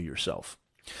undervalue yourself.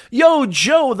 Yo,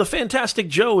 Joe, the fantastic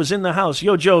Joe is in the house.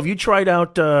 Yo, Joe, have you tried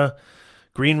out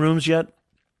Green Rooms yet?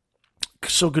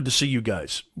 So good to see you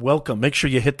guys. Welcome. Make sure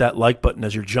you hit that like button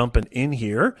as you're jumping in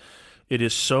here. It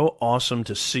is so awesome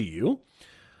to see you.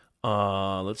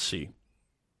 Let's see.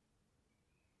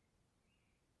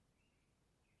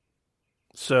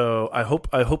 So I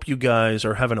hope you guys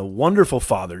are having a wonderful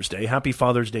Father's Day. Happy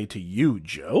Father's Day to you,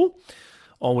 Joe.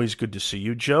 Always good to see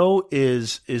you. Joe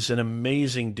is an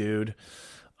amazing dude.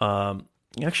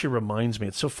 He actually reminds me,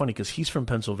 it's so funny because he's from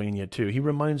Pennsylvania too. He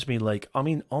reminds me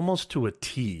almost to a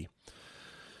T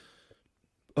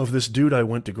of this dude I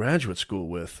went to graduate school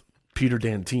with, Peter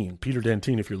Dantine. Peter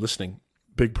Dantine, if you're listening,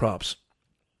 big props.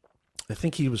 I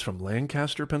think he was from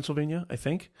Lancaster, Pennsylvania, I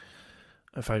think.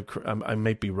 If I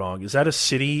might be wrong. Is that a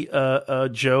city,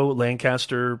 Joe?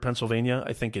 Lancaster, Pennsylvania?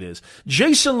 I think it is.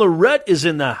 Jason Lorette is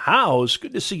in the house.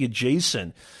 Good to see you,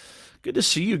 Jason. Good to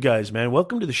see you guys, man.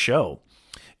 Welcome to the show.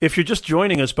 If you're just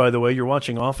joining us, by the way, you're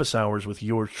watching Office Hours with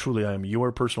yours truly. I am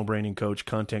your personal branding coach,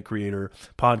 content creator,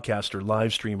 podcaster,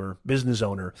 live streamer, business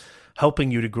owner,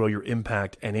 helping you to grow your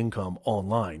impact and income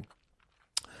online.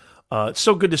 It's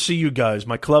so good to see you guys,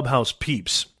 my Clubhouse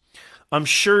peeps. I'm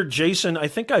sure, Jason, I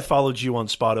think I followed you on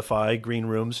Spotify, Green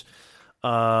Rooms.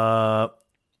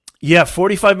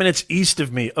 45 minutes east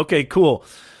of me. Okay, cool.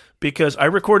 Because I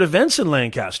record events in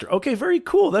Lancaster. Okay, very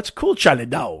cool. That's cool, Charlie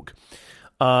Dog.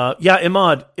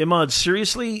 Imad,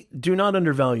 seriously, do not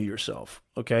undervalue yourself.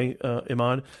 Okay,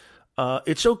 Imad.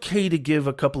 It's okay to give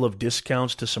a couple of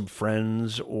discounts to some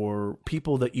friends or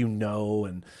people that you know,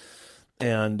 and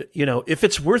if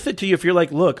it's worth it to you, if you're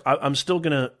like, look, I'm still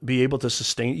going to be able to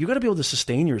sustain, you got to be able to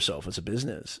sustain yourself as a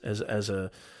business, as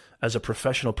a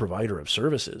professional provider of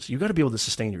services. You got to be able to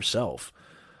sustain yourself.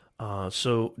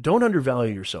 So don't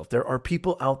undervalue yourself. There are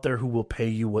people out there who will pay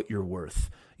you what you're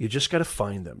worth. You just got to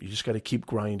find them. You just got to keep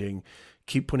grinding,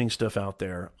 keep putting stuff out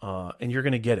there, and you're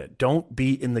going to get it. Don't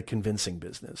be in the convincing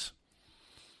business.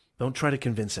 Don't try to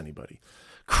convince anybody.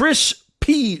 Chris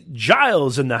P.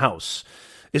 Giles in the house.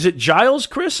 Is it Giles,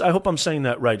 Chris? I hope I'm saying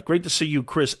that right. Great to see you,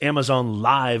 Chris, Amazon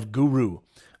Live guru.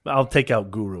 I'll take out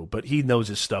guru, but he knows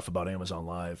his stuff about Amazon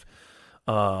Live.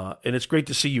 And it's great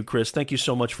to see you, Chris. Thank you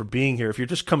so much for being here. If you're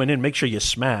just coming in, make sure you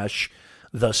smash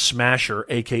the smasher,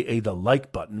 a.k.a. the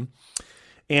like button.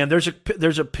 And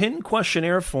there's a pinned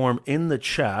questionnaire form in the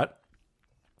chat.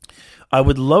 I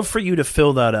would love for you to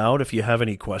fill that out if you have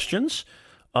any questions.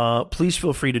 Please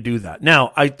feel free to do that.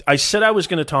 Now, I said I was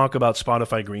going to talk about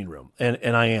Spotify Green Room,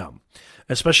 and I am,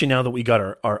 especially now that we got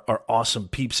our awesome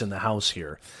peeps in the house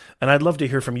here. And I'd love to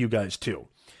hear from you guys too.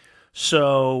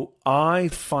 So I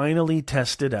finally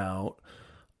tested out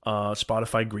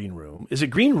Spotify Green Room. Is it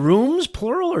Green Rooms,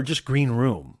 plural, or just Green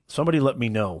Room? Somebody let me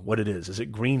know what it is. Is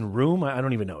it Green Room? I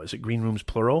don't even know. Is it Green Rooms,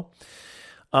 plural?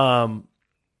 And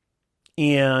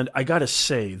I got to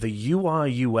say, the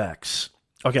UI UX.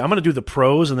 Okay, I'm going to do the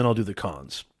pros and then I'll do the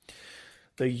cons.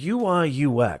 The UI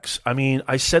UX. I mean,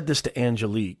 I said this to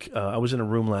Angelique. I was in a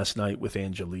room last night with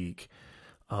Angelique.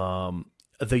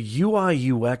 The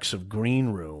UI UX of Green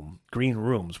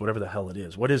Rooms, whatever the hell it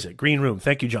is. What is it? Green Room.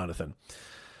 Thank you, Jonathan.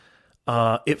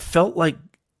 It felt like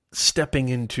stepping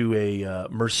into a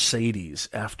Mercedes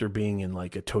after being in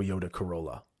like a Toyota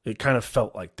Corolla. It kind of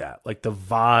felt like that. Like the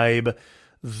vibe,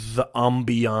 the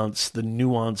ambiance, the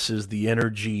nuances, the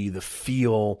energy, the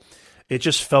feel. It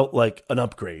just felt like an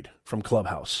upgrade from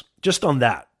Clubhouse. Just on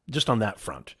that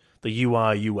front, the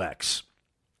UI UX.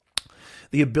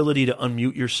 The ability to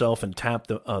unmute yourself and tap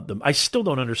the I still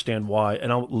don't understand why,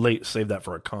 and I'll save that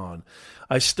for a con.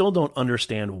 I still don't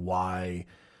understand why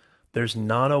there's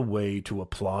not a way to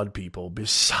applaud people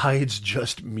besides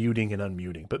just muting and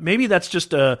unmuting. But maybe that's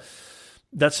just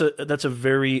that's a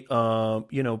very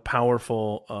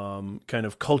powerful kind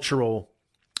of cultural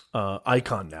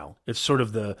icon now. It's sort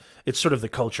of the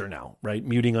culture now, right?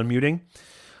 Muting, unmuting.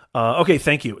 Okay,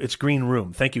 thank you. It's Green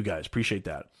Room. Thank you guys. Appreciate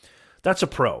that. That's a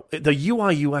pro. The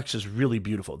UI UX is really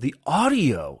beautiful. The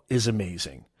audio is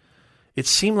amazing. It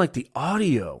seemed like the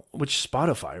audio, which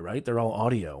Spotify, right? They're all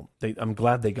audio. I'm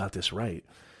glad they got this right.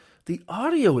 The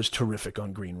audio is terrific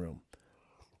on Green Room.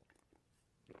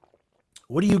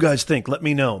 What do you guys think? Let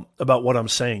me know about what I'm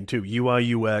saying too.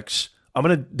 UI UX.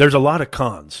 There's a lot of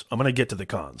cons. I'm gonna get to the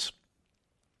cons.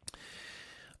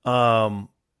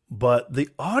 But the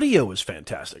audio is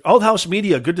fantastic. Old House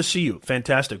Media, good to see you.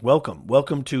 Fantastic. Welcome.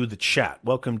 Welcome to the chat.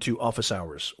 Welcome to Office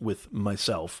Hours with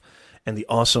myself and the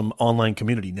awesome online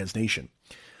community, Nez Nation.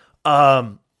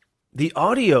 The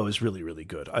audio is really, really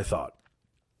good, I thought.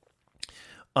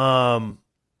 And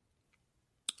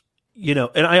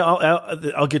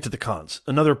I'll get to the cons.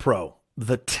 Another pro,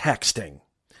 the texting.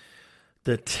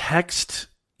 The text,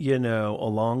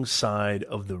 alongside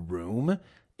of the room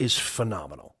is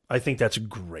phenomenal. I think that's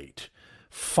great.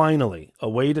 Finally, a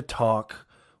way to talk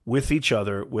with each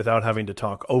other without having to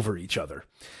talk over each other.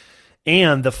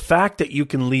 And the fact that you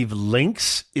can leave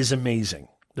links is amazing.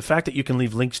 The fact that you can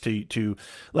leave links to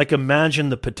like, imagine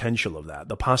the potential of that,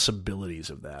 the possibilities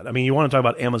of that. I mean, you want to talk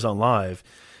about Amazon Live.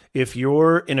 If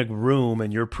you're in a room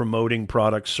and you're promoting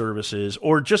products, services,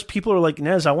 or just people are like,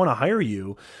 Nez, I want to hire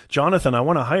you. Jonathan, I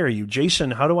want to hire you.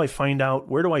 Jason, how do I find out?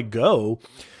 Where do I go?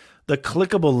 The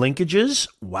clickable linkages.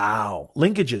 Wow.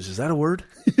 Linkages. Is that a word?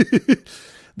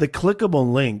 The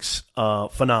clickable links,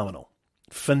 phenomenal.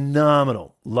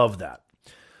 Phenomenal. Love that.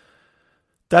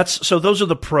 So those are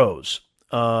the pros.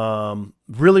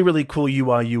 Really, really cool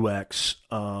UI UX.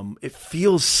 It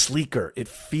feels sleeker. It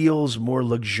feels more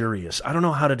luxurious. I don't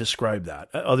know how to describe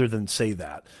that other than say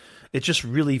that. It just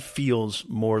really feels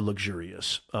more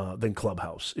luxurious than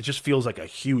Clubhouse. It just feels like a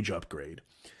huge upgrade.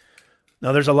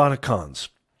 Now, there's a lot of cons.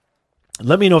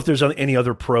 Let me know if there's any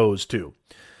other pros too.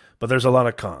 But there's a lot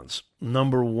of cons.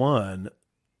 Number one,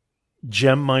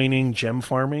 gem mining, gem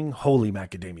farming. Holy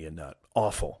macadamia nut.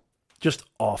 Awful. Just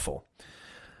awful.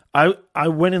 I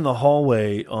went in the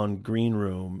hallway on Green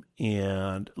Room,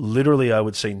 and literally I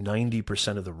would say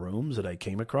 90% of the rooms that I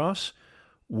came across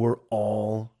were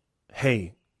all,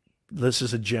 hey, this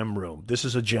is a gem room. This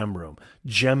is a gem room.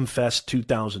 Gem Fest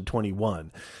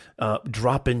 2021.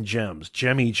 Drop in gems.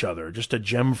 Gem each other. Just a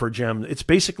gem for gem. It's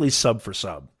basically sub for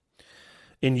sub.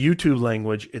 In YouTube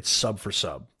language, it's sub for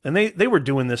sub. And they were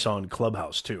doing this on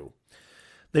Clubhouse too.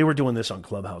 They were doing this on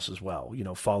Clubhouse as well.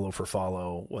 Follow for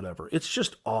follow, whatever. It's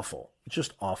just awful. It's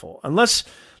just awful. Unless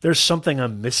there's something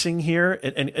I'm missing here,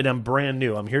 and I'm brand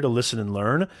new. I'm here to listen and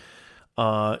learn.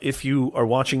 If you are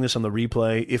watching this on the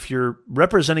replay, if you're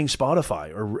representing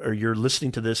Spotify or you're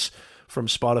listening to this from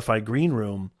Spotify Green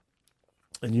Room,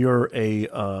 and you're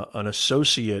an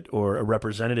associate or a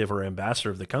representative or ambassador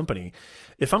of the company,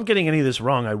 if I'm getting any of this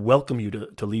wrong, I welcome you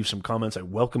to leave some comments. I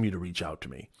welcome you to reach out to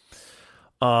me.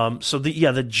 So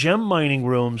the gem mining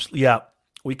rooms,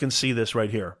 we can see this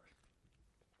right here.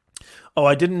 Oh,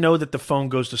 I didn't know that the phone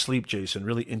goes to sleep, Jason.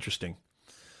 Really interesting.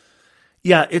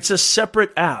 Yeah, it's a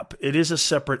separate app. It is a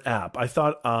separate app. I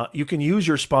thought you can use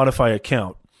your Spotify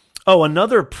account. Oh,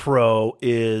 another pro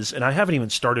is, and I haven't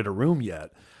even started a room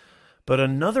yet, but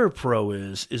another pro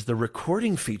is the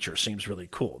recording feature seems really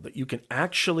cool, that you can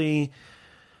actually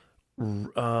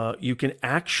record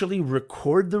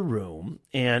the room.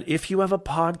 And if you have a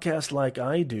podcast like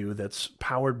I do that's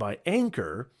powered by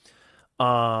Anchor,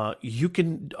 you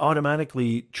can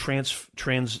automatically transfer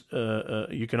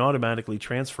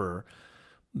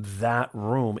that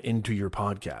room into your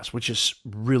podcast, which is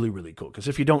really, really cool. Because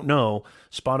if you don't know,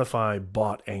 Spotify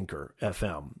bought Anchor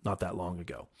FM not that long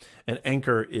ago. And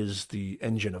Anchor is the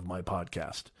engine of my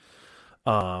podcast,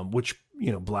 which,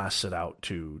 blasts it out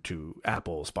to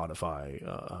Apple,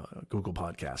 Spotify, Google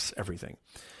Podcasts, everything.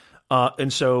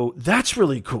 And so that's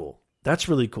really cool. That's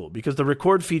really cool because the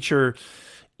record feature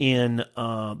in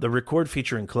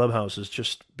Clubhouse is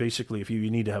just basically if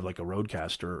you need to have like a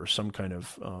Rodecaster or some kind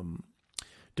of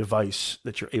device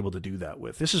that you're able to do that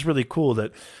with. This is really cool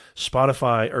that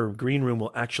Spotify or Green Room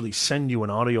will actually send you an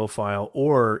audio file,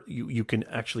 or you can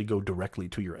actually go directly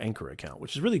to your Anchor account,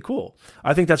 which is really cool.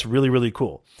 I think that's really, really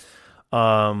cool.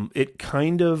 It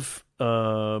kind of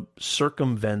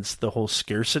circumvents the whole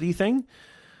scarcity thing.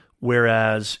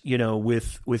 Whereas,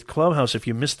 with Clubhouse, if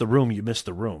you miss the room, you miss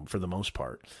the room for the most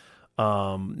part.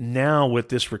 Now with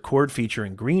this record feature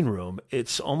in Green Room,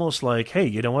 it's almost like, hey,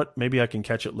 you know what? Maybe I can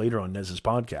catch it later on Nez's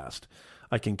podcast.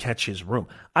 I can catch his room.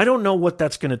 I don't know what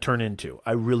that's going to turn into.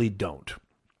 I really don't.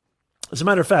 As a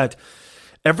matter of fact,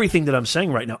 everything that I'm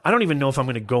saying right now, I don't even know if I'm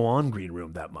going to go on Green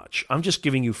Room that much. I'm just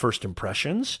giving you first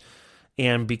impressions.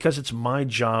 And because it's my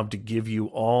job to give you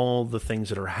all the things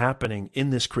that are happening in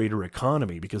this creator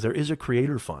economy, because there is a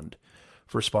creator fund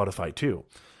for Spotify too.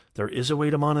 There is a way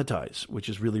to monetize, which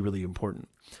is really, really important.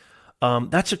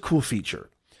 That's a cool feature.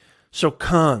 So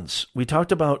cons, we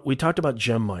talked about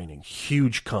gem mining,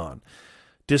 huge con.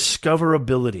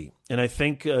 Discoverability, and I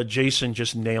think Jason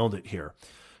just nailed it here.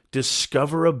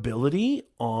 Discoverability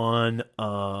on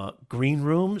Green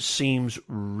Room seems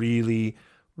really,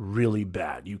 really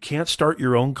bad. You can't start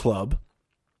your own club.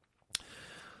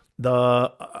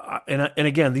 And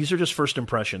again, these are just first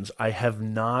impressions. I have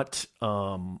not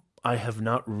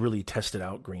really tested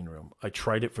out Green Room. I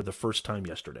tried it for the first time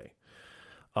yesterday.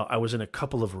 I was in a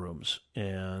couple of rooms,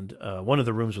 and one of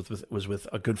the rooms was with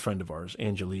a good friend of ours,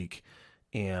 Angelique,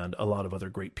 and a lot of other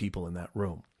great people in that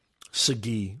room.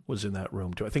 Sagi was in that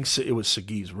room too. I think it was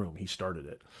Sagi's room. He started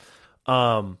it.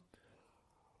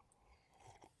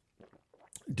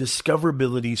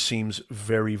 Discoverability seems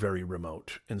very, very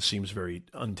remote and seems very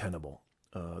untenable.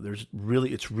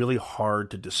 It's really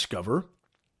hard to discover.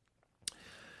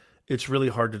 It's really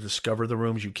hard to discover the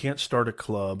rooms. You can't start a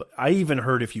club. I even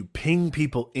heard if you ping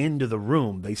people into the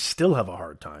room, they still have a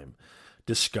hard time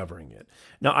discovering it.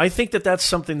 Now, I think that that's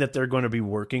something that they're going to be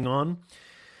working on.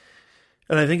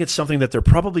 And I think it's something that they're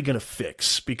probably going to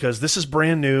fix because this is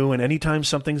brand new. And anytime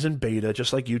something's in beta,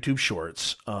 just like YouTube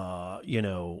Shorts,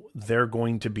 they're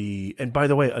going to be, and by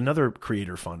the way, another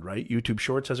creator fund, right? YouTube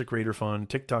Shorts has a creator fund.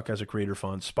 TikTok has a creator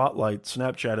fund. Spotlight,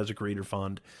 Snapchat has a creator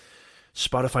fund.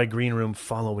 Spotify Green Room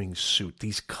following suit.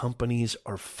 These companies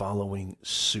are following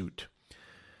suit.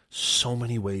 So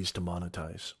many ways to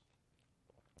monetize.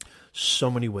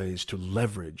 So many ways to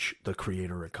leverage the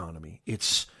creator economy.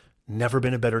 It's never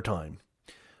been a better time.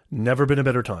 Never been a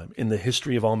better time in the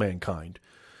history of all mankind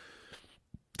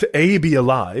to A, be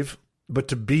alive, but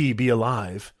to B, be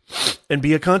alive and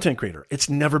be a content creator. It's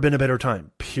never been a better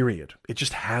time, period. It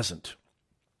just hasn't.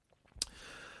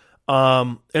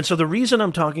 And so the reason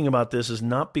I'm talking about this is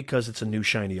not because it's a new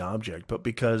shiny object, but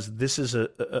because this is a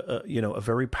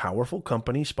very powerful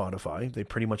company, Spotify. They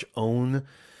pretty much own,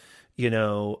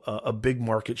 a big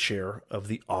market share of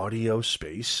the audio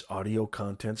space, audio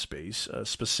content space,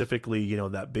 specifically,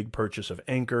 that big purchase of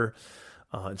Anchor.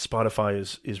 And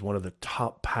Spotify is one of the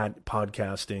top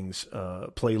podcastings,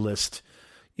 playlist,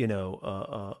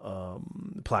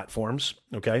 platforms.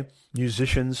 Okay.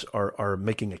 Musicians are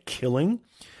making a killing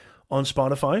on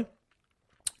Spotify.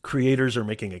 Creators are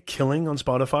making a killing on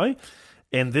Spotify.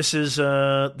 And this is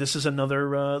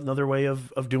another way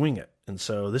of doing it. And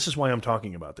so this is why I'm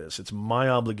talking about this. It's my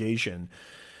obligation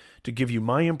to give you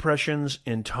my impressions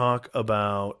and talk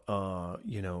about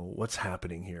what's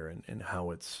happening here and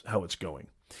how it's going.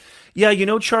 Yeah,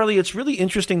 Charlie, it's really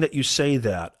interesting that you say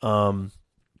that.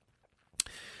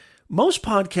 Most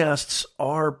podcasts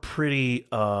are pretty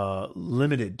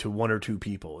limited to one or two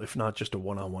people, if not just a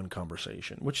one-on-one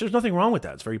conversation, which there's nothing wrong with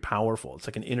that. It's very powerful. It's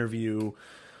like an interview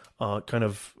kind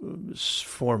of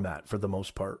format for the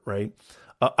most part, right?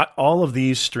 All of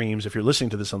these streams, if you're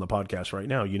listening to this on the podcast right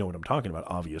now, you know what I'm talking about,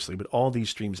 obviously, but all these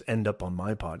streams end up on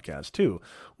my podcast too,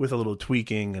 with a little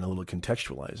tweaking and a little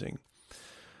contextualizing.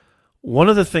 One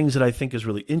of the things that I think is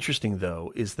really interesting,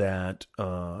 though, is that,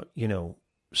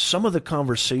 some of the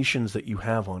conversations that you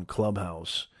have on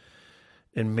Clubhouse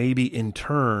and maybe in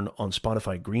turn on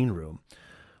Spotify Green Room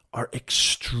are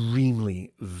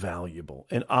extremely valuable.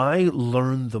 And I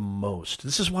learn the most.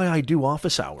 This is why I do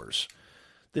office hours.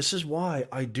 This is why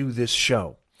I do this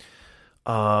show.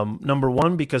 Number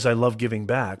one, because I love giving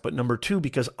back, but number two,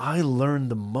 because I learn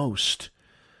the most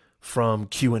from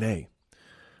Q&A.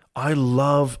 I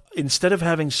love, instead of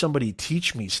having somebody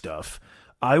teach me stuff,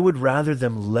 I would rather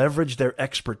them leverage their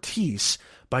expertise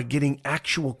by getting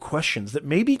actual questions that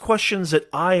may be questions that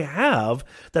I have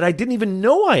that I didn't even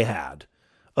know I had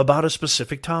about a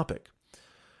specific topic.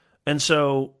 And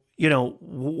so,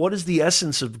 what is the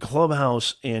essence of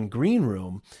Clubhouse and Green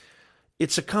Room?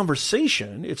 It's a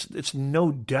conversation. It's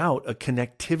no doubt a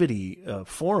connectivity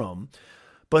forum,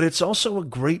 but it's also a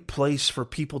great place for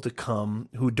people to come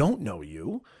who don't know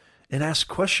you and ask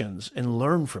questions and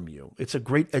learn from you. It's a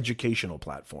great educational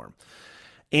platform.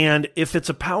 And if it's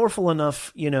a powerful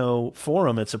enough,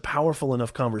 forum, it's a powerful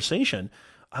enough conversation,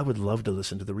 I would love to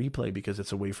listen to the replay because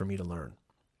it's a way for me to learn.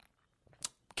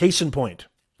 Case in point,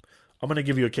 I'm going to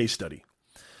give you a case study.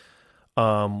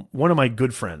 One of my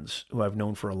good friends who I've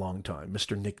known for a long time,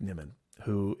 Mr. Nick Nimmin,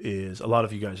 who is, a lot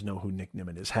of you guys know who Nick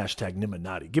Nimmin is,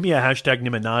 #Nimminati. Give me a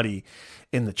 #Nimminati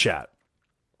in the chat.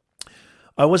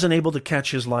 I wasn't able to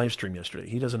catch his live stream yesterday.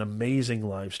 He does an amazing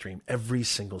live stream every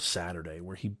single Saturday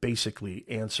where he basically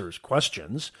answers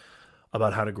questions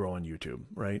about how to grow on YouTube,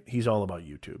 right? He's all about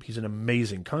YouTube. He's an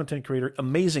amazing content creator,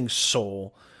 amazing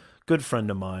soul, good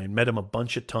friend of mine. Met him a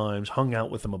bunch of times, hung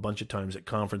out with him a bunch of times at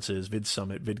conferences,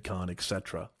 VidSummit, VidCon,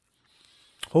 etc.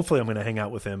 Hopefully I'm going to hang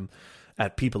out with him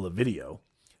at People of Video,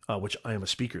 which I am a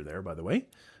speaker there, by the way,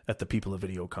 at the People of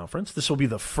Video conference. This will be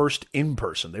the first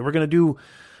in-person. They were going to do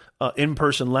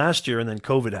in-person last year, and then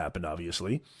COVID happened,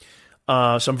 obviously.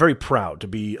 So I'm very proud to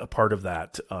be a part of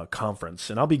that conference,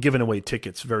 and I'll be giving away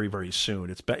tickets very, very soon.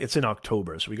 It's in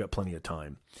October, so we got plenty of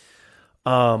time.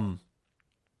 I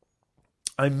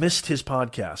missed his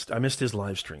podcast. I missed his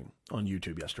live stream on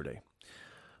YouTube yesterday.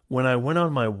 When I went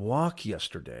on my walk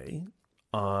yesterday,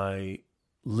 I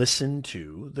listened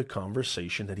to the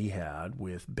conversation that he had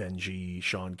with Benji,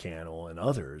 Sean Cannell, and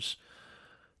others.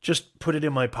 Just put it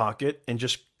in my pocket and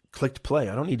just clicked play.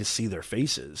 I don't need to see their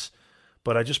faces,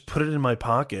 but I just put it in my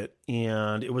pocket,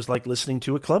 and it was like listening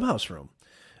to a Clubhouse room.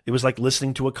 It was like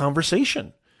listening to a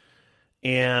conversation.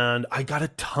 And I got a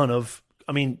ton of,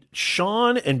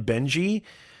 Sean and Benji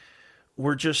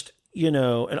were just,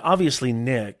 and obviously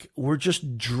Nick, were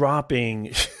just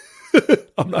dropping,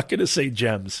 I'm not going to say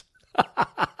gems.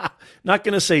 Not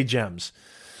going to say gems.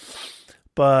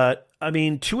 But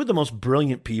two of the most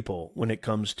brilliant people when it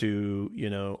comes to,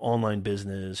 online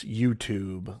business,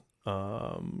 YouTube,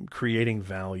 creating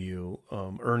value,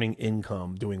 earning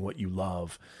income, doing what you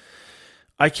love.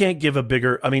 I can't give a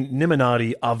bigger,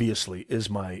 Nimminati obviously is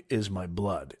my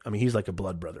blood. He's like a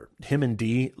blood brother. Him and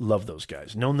Dee, love those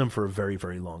guys. Known them for a very,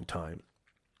 very long time.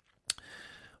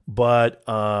 But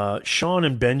Sean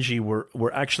and Benji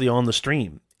were actually on the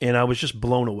stream, and I was just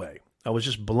blown away.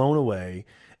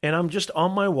 And I'm just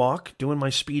on my walk, doing my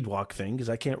speed walk thing,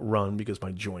 because I can't run because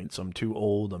my joints, I'm too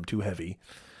old, I'm too heavy.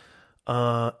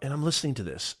 And I'm listening to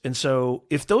this. And so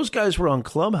if those guys were on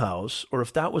Clubhouse, or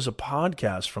if that was a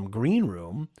podcast from Green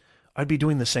Room, I'd be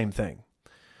doing the same thing.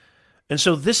 And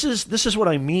so this is what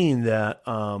I mean, that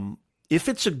if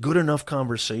it's a good enough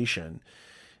conversation,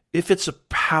 if it's a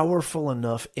powerful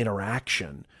enough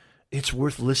interaction, it's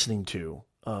worth listening to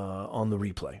on the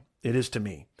replay. It is to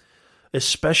me.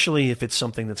 Especially if it's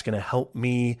something that's going to help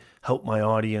me, help my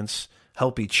audience,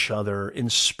 help each other,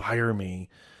 inspire me.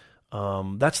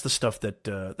 That's the stuff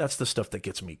that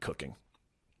gets me cooking.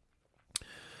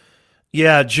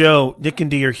 Yeah, Joe, Nick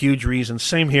and Dee are huge reasons.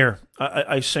 Same here.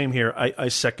 Same here. I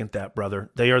second that,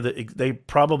 brother. They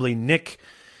probably, Nick,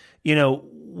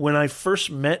 when I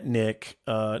first met Nick,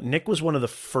 Nick was one of the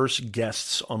first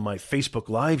guests on my Facebook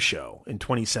Live show in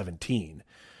 2017.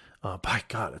 By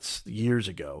God, it's years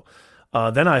ago.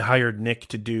 Then I hired Nick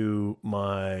to do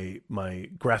my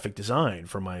graphic design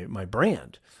for my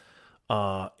brand.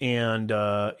 I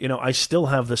still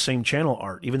have the same channel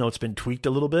art, even though it's been tweaked a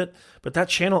little bit, but that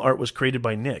channel art was created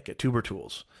by Nick at Tuber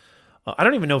Tools. I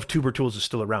don't even know if Tuber Tools is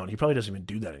still around. He probably doesn't even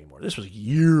do that anymore. This was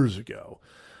years ago.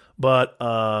 But,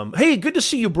 hey, good to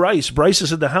see you, Bryce. Bryce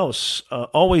is in the house.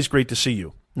 Always great to see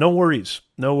you. No worries.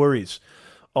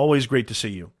 Always great to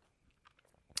see you.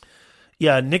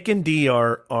 Yeah, Nick and Dee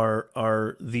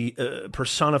are the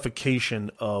personification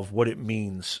of what it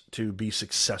means to be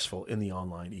successful in the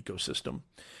online ecosystem.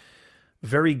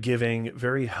 Very giving,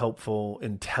 very helpful,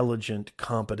 intelligent,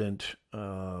 competent,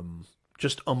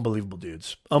 just unbelievable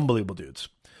dudes. Unbelievable dudes.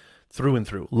 Through and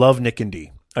through. Love Nick and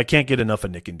Dee. I can't get enough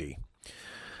of Nick and Dee.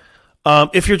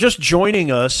 If you're just joining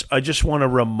us, I just want to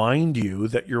remind you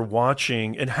that you're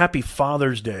watching, and happy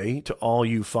Father's Day to all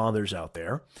you fathers out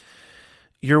there.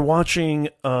 You're watching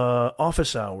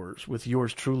Office Hours with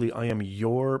yours truly. I am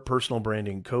your personal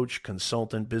branding coach,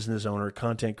 consultant, business owner,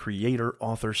 content creator,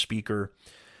 author, speaker.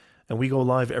 And we go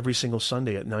live every single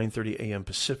Sunday at 9:30 a.m.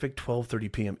 Pacific,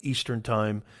 12:30 p.m. Eastern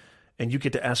Time. And you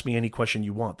get to ask me any question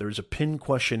you want. There's a pinned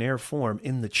questionnaire form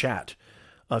in the chat.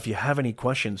 If you have any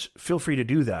questions, feel free to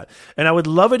do that. And I would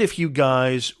love it if you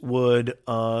guys would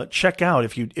check out,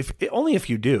 if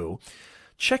you do,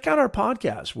 check out our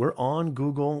podcast. We're on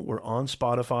Google, we're on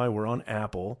Spotify, we're on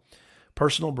Apple.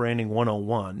 Personal Branding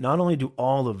 101. Not only do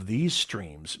all of these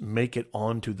streams make it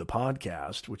onto the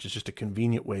podcast, which is just a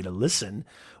convenient way to listen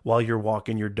while you're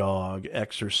walking your dog,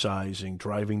 exercising,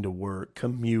 driving to work,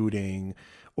 commuting,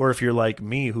 or if you're like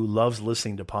me who loves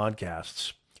listening to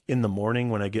podcasts in the morning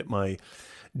when I get my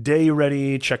day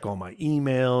ready, check all my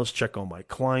emails, check all my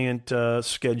client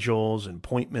schedules and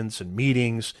appointments and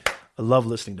meetings. I love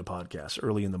listening to podcasts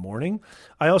early in the morning.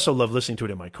 I also love listening to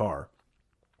it in my car.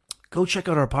 Go check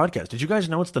out our podcast. Did you guys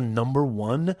know it's the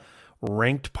 #1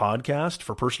 ranked podcast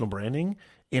for personal branding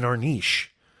in our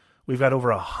niche? We've got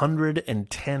over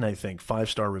 110, I think,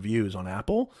 5-star reviews on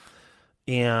Apple,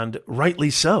 and rightly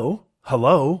so.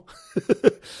 Hello.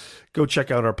 Go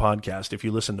check out our podcast. If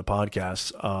you listen to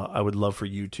podcasts, I would love for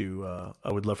you to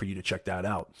check that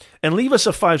out and leave us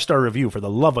a 5-star review for the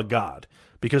love of God,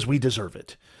 because we deserve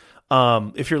it.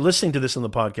 If you're listening to this on the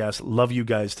podcast, love you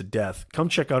guys to death. Come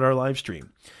check out our live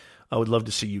stream. I would love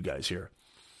to see you guys here.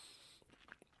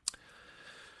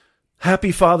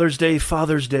 Happy Father's Day,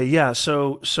 Father's Day. Yeah,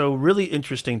 so really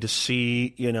interesting to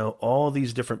see, all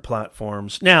these different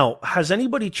platforms. Now, has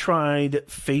anybody tried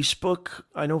Facebook?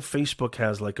 I know Facebook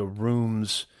has like a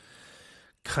rooms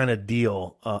kind of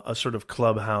deal, a sort of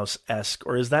Clubhouse-esque,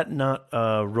 or is that not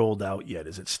rolled out yet?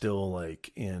 Is it still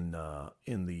like in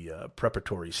the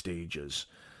preparatory stages?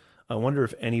 I wonder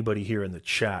if anybody here in the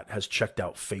chat has checked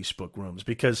out Facebook rooms,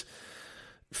 because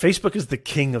Facebook is the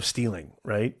king of stealing,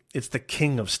 right? It's the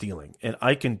king of stealing. And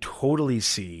I can totally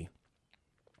see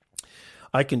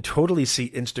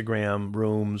Instagram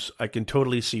rooms. I can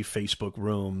totally see Facebook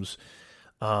rooms.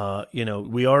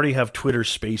 We already have Twitter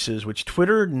Spaces, which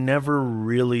Twitter never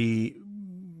really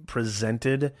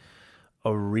presented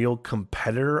a real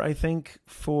competitor, I think,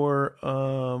 for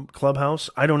Clubhouse.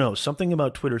 I don't know. Something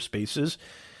about Twitter Spaces,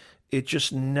 it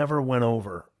just never went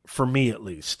over, for me at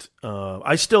least.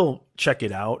 I still check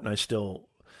it out, and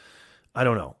I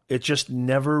don't know. It just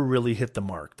never really hit the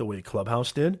mark the way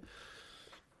Clubhouse did.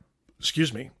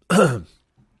 Excuse me.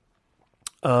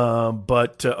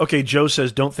 Okay, Joe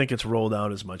says, don't think it's rolled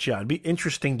out as much. Yeah, it'd be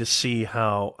interesting to see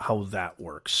how that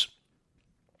works.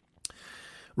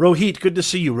 Rohit, good to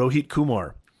see you. Rohit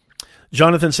Kumar.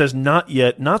 Jonathan says, not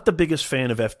yet. Not the biggest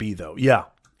fan of FB, though. Yeah,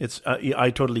 it's.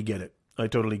 I totally get it.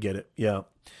 Yeah.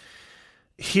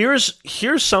 Here's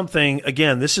something.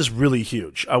 Again, this is really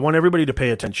huge. I want everybody to pay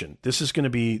attention. This is going to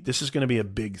be a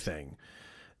big thing.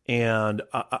 And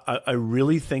I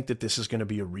really think that this is going to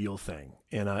be a real thing.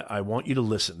 And I want you to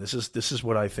listen. This is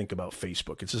what I think about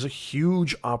Facebook. This is a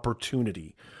huge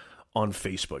opportunity on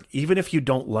Facebook. Even if you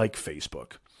don't like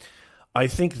Facebook, I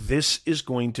think this is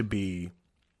going to be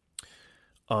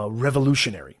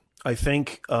revolutionary. I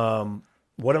think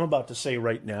what I'm about to say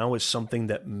right now is something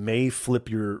that may flip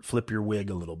your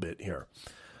wig a little bit here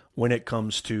when it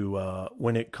comes to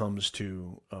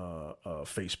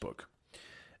Facebook.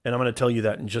 And I'm going to tell you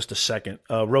that in just a second.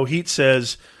 Rohit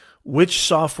says, which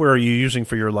software are you using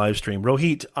for your live stream?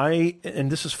 Rohit,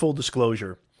 and this is full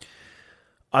disclosure,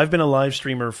 I've been a live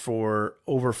streamer for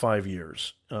over 5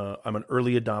 years. I'm an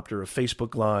early adopter of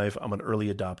Facebook Live. I'm an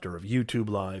early adopter of YouTube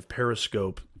Live,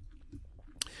 Periscope.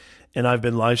 And I've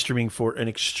been live streaming for an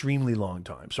extremely long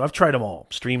time. So I've tried them all.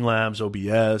 Streamlabs,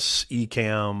 OBS,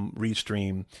 Ecamm,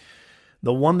 Restream.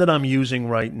 The one that I'm using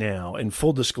right now, and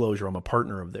full disclosure, I'm a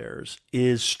partner of theirs,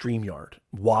 is StreamYard.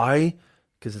 Why?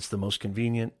 Because it's the most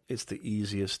convenient, it's the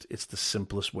easiest, it's the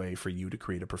simplest way for you to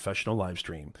create a professional live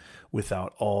stream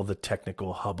without all the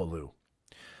technical hullabaloo.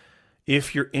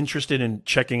 If you're interested in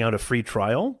checking out a free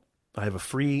trial, I have a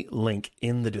free link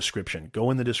in the description. Go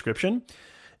in the description,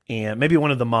 and maybe one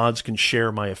of the mods can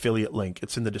share my affiliate link.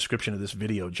 It's in the description of this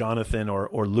video. Jonathan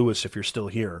or Lewis, if you're still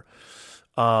here.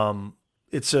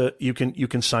 You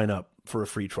can sign up for a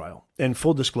free trial. And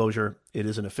full disclosure, it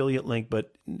is an affiliate link,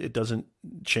 but it doesn't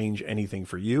change anything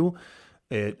for you.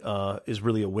 It is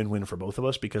really a win-win for both of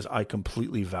us because I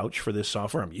completely vouch for this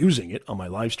software. I'm using it on my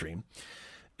live stream.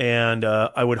 And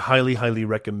I would highly, highly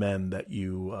recommend that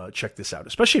you check this out,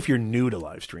 especially if you're new to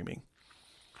live streaming.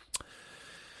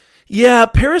 Yeah,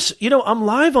 I'm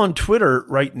live on Twitter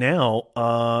right now.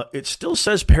 It still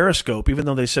says Periscope, even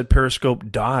though they said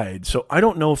Periscope died. So I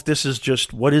don't know if this is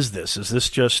just, what is this? Is this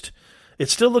just, it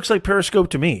still looks like Periscope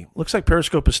to me. Looks like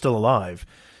Periscope is still alive.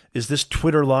 Is this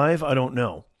Twitter live? I don't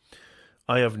know.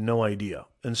 I have no idea.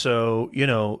 And so,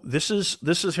 this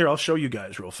is here. I'll show you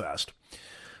guys real fast.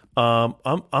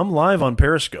 I'm live on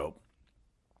Periscope.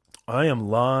 I am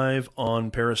live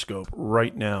on Periscope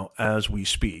right now as we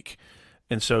speak.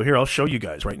 And so here, I'll show you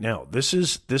guys right now. This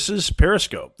is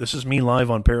Periscope. This is me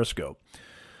live on Periscope.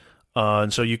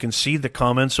 And so you can see the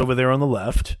comments over there on the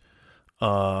left.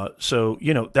 So,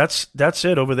 that's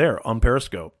it over there on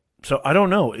Periscope. So I don't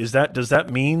know. Does that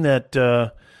mean that,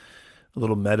 a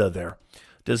little meta there.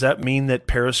 Does that mean that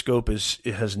Periscope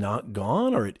has not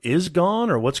gone, or it is gone,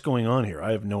 or what's going on here?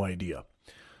 I have no idea.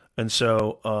 And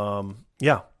so,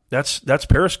 that's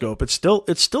Periscope. It's still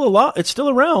a lot. It's still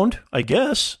around, I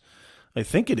guess. I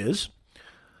think it is.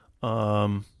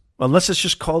 Unless it's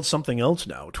just called something else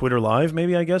now. Twitter Live,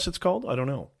 maybe, I guess it's called. I don't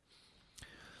know.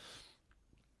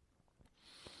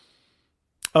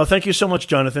 Thank you so much,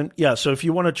 Jonathan. Yeah, so if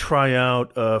you want to try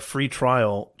out a free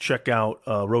trial, check out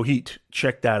Rohit.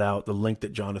 Check that out, the link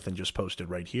that Jonathan just posted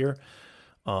right here.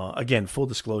 Again, full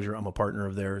disclosure, I'm a partner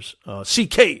of theirs.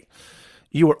 CK,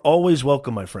 you are always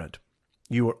welcome, my friend.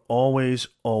 You are always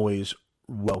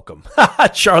welcome.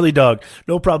 Charlie Dog.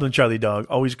 No problem, Charlie Dog.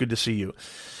 Always good to see you.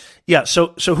 Yeah,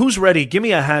 so who's ready? Give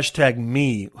me a hashtag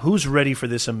me. Who's ready for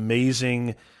this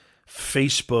amazing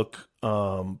Facebook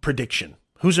prediction?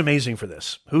 Who's amazing for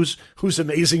this? Who's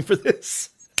amazing for this?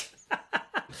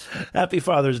 Happy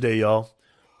Father's Day, y'all.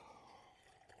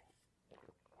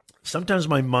 Sometimes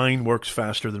my mind works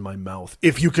faster than my mouth,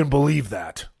 if you can believe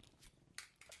that.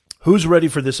 Who's ready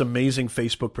for this amazing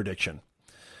Facebook prediction?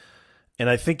 And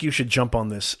I think you should jump on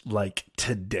this like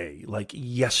today, like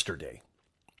yesterday.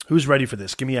 Who's ready for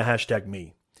this? Give me a hashtag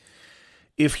me.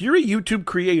 If you're a YouTube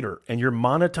creator and you're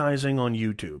monetizing on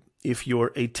YouTube, if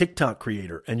you're a TikTok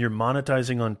creator and you're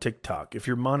monetizing on TikTok, if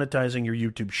you're monetizing your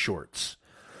YouTube shorts,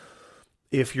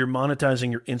 if you're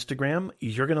monetizing your Instagram,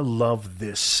 you're going to love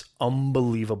this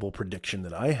unbelievable prediction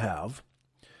that I have,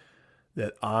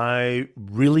 that I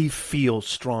really feel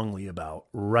strongly about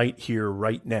right here,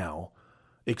 right now,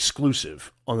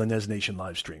 exclusive on the Nez Nation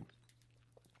live stream.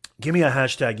 Give me a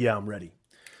hashtag, yeah, I'm ready.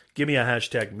 Give me a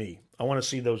hashtag me. I want to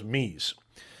see those me's.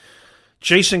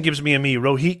 Jason gives me a me.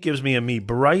 Rohit gives me a me.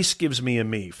 Bryce gives me a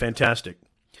me. Fantastic.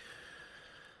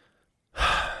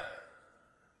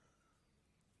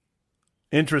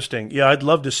 Interesting. Yeah, I'd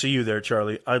love to see you there,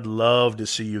 Charlie. I'd love to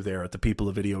see you there at the People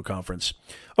of Video conference.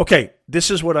 Okay,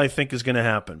 this is what I think is going to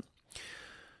happen.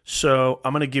 So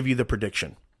I'm going to give you the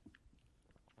prediction.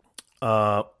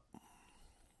 I'm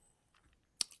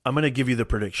going to give you the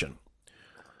prediction.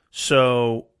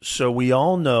 So we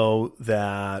all know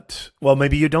that, well,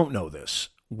 maybe you don't know this.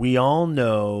 We all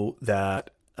know that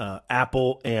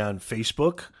Apple and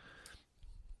Facebook,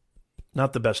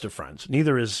 not the best of friends.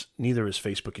 Neither is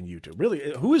Facebook and YouTube.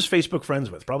 Really, who is Facebook friends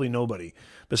with? Probably nobody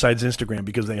besides Instagram,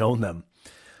 because they own them.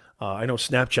 I know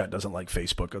Snapchat doesn't like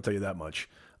Facebook. I'll tell you that much.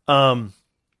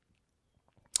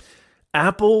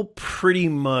 Apple pretty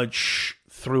much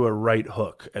threw a right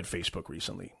hook at Facebook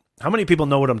recently. How many people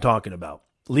know what I'm talking about?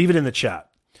 Leave it in the chat.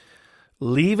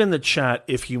 Leave in the chat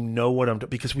if you know what I'm talking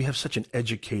about, because we have such an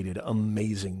educated,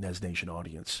 amazing Nez Nation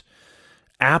audience.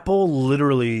 Apple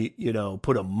literally,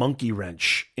 put a monkey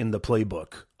wrench in the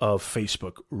playbook of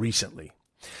Facebook recently.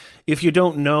 If you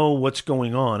don't know what's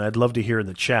going on, I'd love to hear in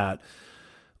the chat.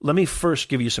 Let me first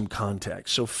give you some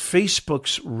context. So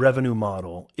Facebook's revenue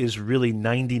model is really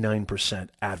 99%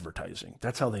 advertising.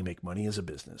 That's how they make money as a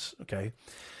business, okay?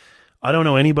 I don't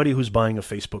know anybody who's buying a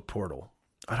Facebook portal.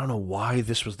 I don't know why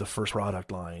this was the first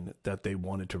product line that they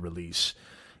wanted to release.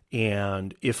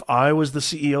 And if I was the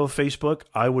CEO of Facebook,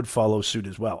 I would follow suit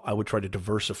as well. I would try to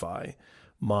diversify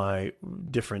my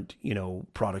different,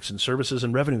 products and services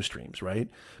and revenue streams, right?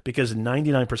 Because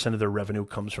 99% of their revenue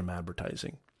comes from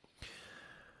advertising.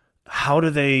 How do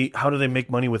they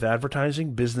make money with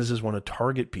advertising? Businesses want to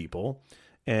target people,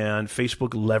 and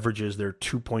Facebook leverages their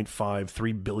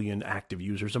 3 billion active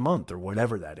users a month, or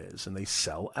whatever that is, and they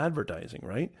sell advertising,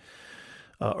 right?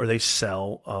 Or they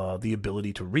sell the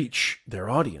ability to reach their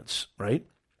audience, right?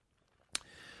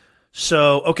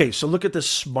 So look at this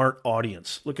smart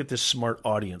audience. Look at this smart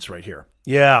audience right here.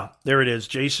 Yeah, there it is.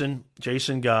 Jason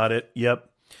got it. Yep.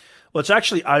 Well, it's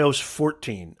actually iOS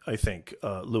 14, I think,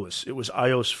 Lewis. It was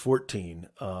iOS 14,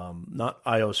 not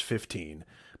iOS 15.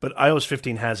 But iOS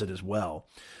 15 has it as well.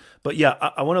 But yeah,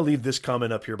 I want to leave this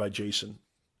comment up here by Jason.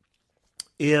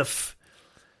 If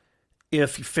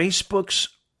Facebook's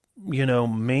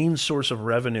main source of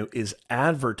revenue is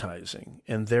advertising,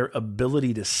 and their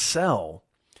ability to sell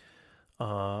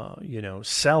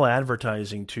sell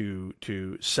advertising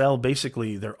to sell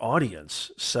basically their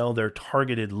audience, sell their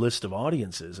targeted list of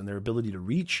audiences, and their ability to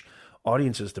reach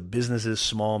audiences to businesses,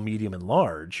 small, medium, and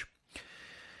large,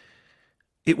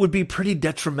 it would be pretty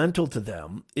detrimental to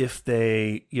them if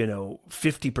they,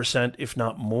 50%, if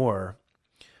not more,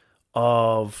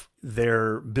 of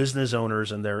their business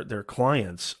owners and their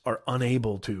clients are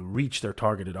unable to reach their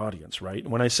targeted audience, right?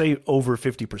 When I say over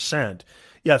 50%,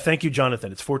 yeah, thank you,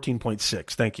 Jonathan. It's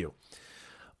 14.6. Thank you.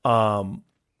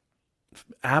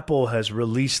 Apple has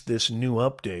released this new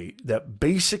update that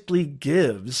basically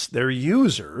gives their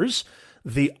users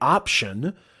the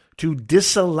option to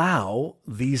disallow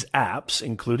these apps,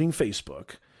 including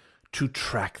Facebook, to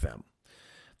track them.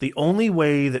 The only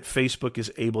way that Facebook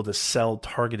is able to sell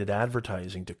targeted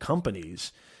advertising to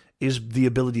companies is the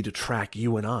ability to track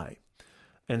you and I.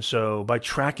 And so by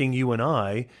tracking you and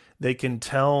I, they can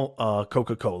tell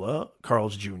Coca-Cola,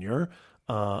 Carl's Jr.,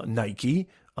 Nike,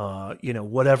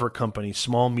 whatever company,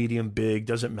 small, medium, big,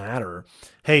 doesn't matter.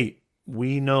 Hey,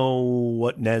 we know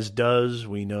what Nez does.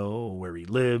 We know where he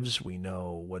lives. We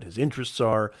know what his interests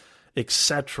are,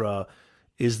 etc.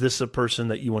 Is this a person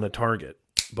that you want to target?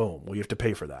 Boom. Well, you have to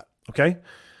pay for that. Okay.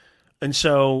 And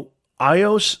so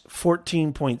iOS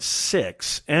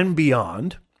 14.6 and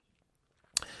beyond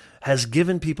has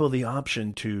given people the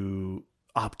option to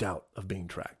opt out of being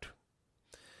tracked.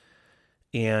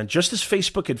 And just as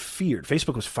Facebook had feared,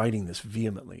 Facebook was fighting this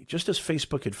vehemently. Just as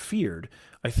Facebook had feared,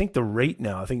 I think the rate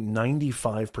now, I think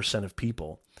 95% of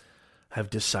people have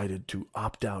decided to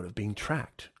opt out of being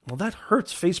tracked. Well, that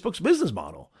hurts Facebook's business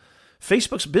model.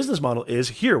 Facebook's business model is,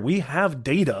 here, we have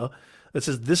data that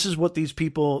says this is what these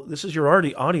people, this is your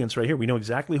audience right here. We know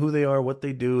exactly who they are, what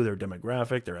they do, their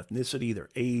demographic, their ethnicity, their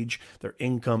age, their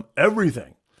income,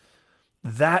 everything.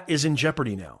 That is in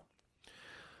jeopardy now.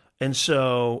 And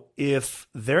so if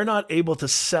they're not able to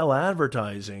sell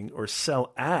advertising or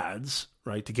sell ads,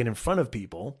 right, to get in front of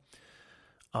people,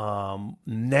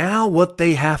 now what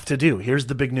they have to do, here's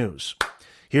the big news.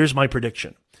 Here's my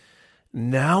prediction.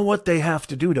 Now what they have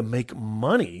to do to make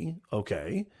money,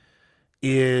 okay,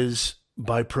 is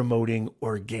by promoting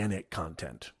organic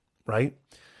content, right?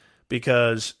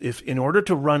 Because if in order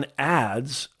to run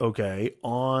ads, okay,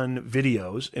 on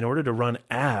videos, in order to run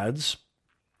ads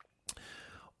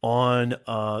on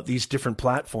these different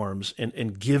platforms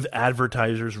and give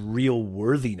advertisers real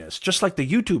worthiness, just like the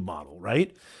YouTube model,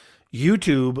 right?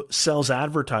 YouTube sells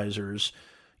advertisers,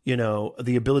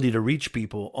 the ability to reach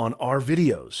people on our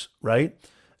videos, right?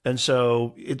 And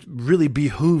so it really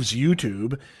behooves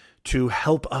YouTube to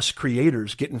help us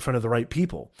creators get in front of the right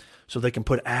people so they can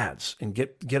put ads and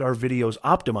get our videos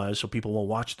optimized so people will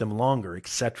watch them longer,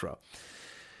 etc.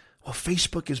 Well,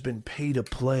 Facebook has been pay to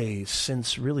play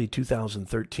since really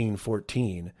 2013,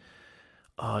 14,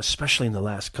 especially in the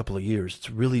last couple of years. It's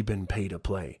really been pay to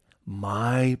play.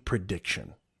 My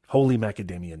prediction, holy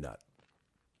macadamia nut.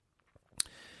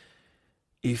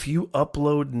 If you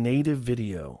upload native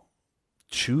video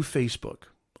to Facebook,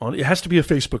 it has to be a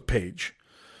Facebook page.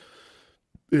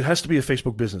 It has to be a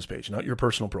Facebook business page, not your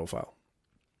personal profile.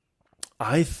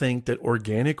 I think that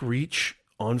organic reach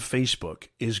on Facebook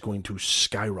is going to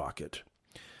skyrocket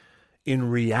in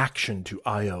reaction to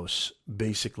iOS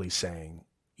basically saying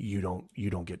you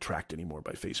don't get tracked anymore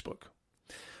by Facebook,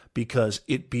 because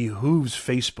it behooves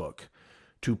Facebook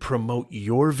to promote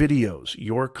your videos,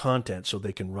 your content, so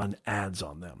they can run ads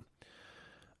on them.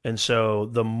 And so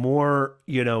the more,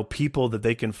 people that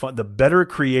they can find, the better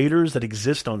creators that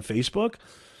exist on Facebook.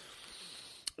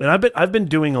 And I've been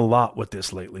doing a lot with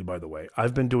this lately, by the way.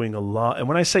 I've been doing a lot. And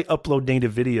when I say upload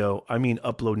native video, I mean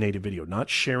upload native video, not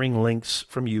sharing links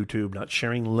from YouTube, not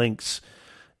sharing links,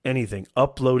 anything,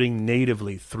 uploading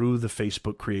natively through the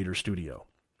Facebook Creator Studio.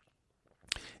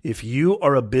 If you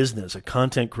are a business, a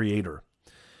content creator,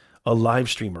 a live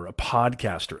streamer, a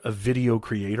podcaster, a video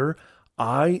creator,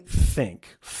 I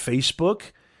think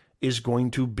Facebook is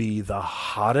going to be the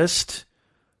hottest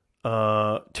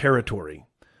territory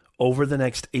over the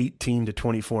next 18 to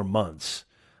 24 months,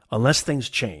 unless things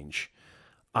change.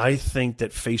 I think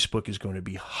that Facebook is going to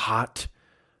be hot,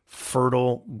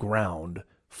 fertile ground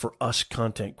for us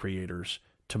content creators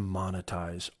to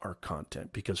monetize our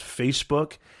content, because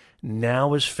Facebook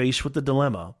now is faced with the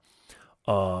dilemma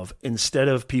of, instead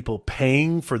of people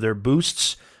paying for their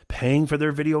boosts, paying for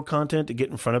their video content to get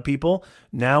in front of people,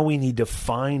 now we need to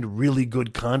find really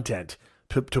good content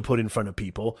to put in front of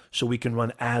people so we can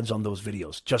run ads on those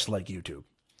videos, just like YouTube.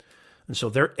 And so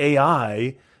their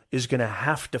AI is going to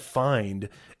have to find,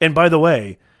 and by the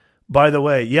way, By the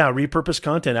way, yeah, repurpose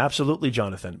content. Absolutely,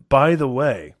 Jonathan. By the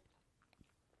way,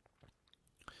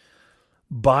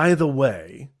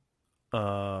 I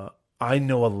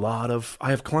know I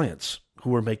have clients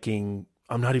who are making,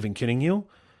 I'm not even kidding you.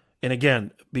 And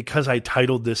again, because I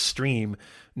titled this stream,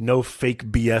 "No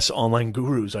Fake BS Online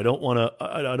Gurus," I don't want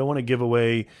to give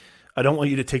away, I don't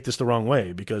want you to take this the wrong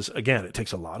way, because again, it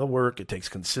takes a lot of work. It takes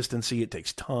consistency. It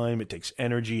takes time. It takes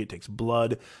energy. It takes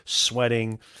blood,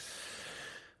 sweating.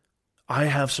 I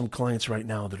have some clients right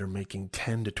now that are making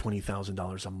 $10,000 to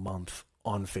 $20,000 a month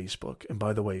on Facebook. And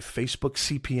by the way, Facebook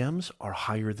CPMs are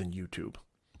higher than YouTube.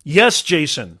 Yes,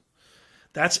 Jason.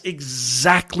 That's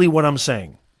exactly what I'm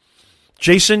saying.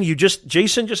 Jason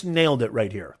just nailed it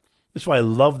right here. That's why I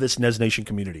love this Nez Nation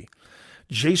community.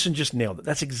 Jason just nailed it.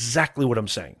 That's exactly what I'm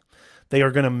saying. They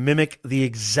are going to mimic the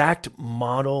exact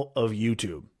model of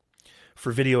YouTube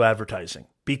for video advertising,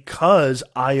 because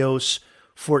iOS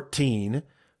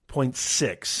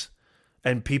 14.6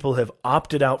 and people have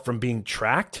opted out from being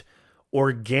tracked.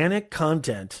 Organic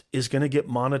content is going to get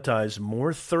monetized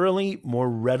more thoroughly, more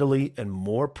readily, and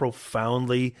more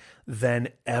profoundly than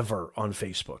ever on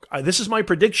Facebook. This is my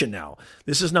prediction now.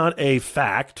 This is not a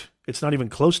fact. It's not even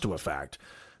close to a fact.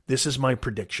 This is my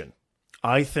prediction.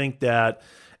 I think that,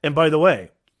 and by the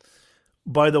way,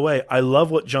 I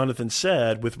love what Jonathan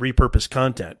said with repurposed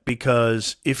content,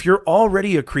 because if you're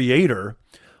already a creator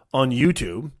on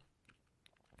YouTube,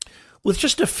 with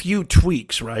just a few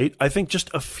tweaks, right? I think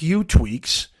just a few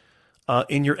tweaks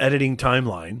in your editing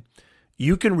timeline,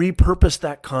 you can repurpose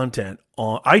that content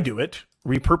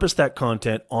repurpose that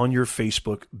content on your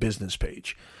Facebook business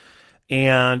page.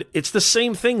 And it's the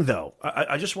same thing, though.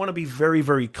 I just want to be very,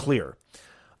 very clear.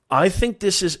 I think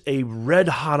this is a red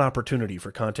hot opportunity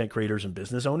for content creators and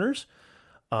business owners.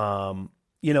 And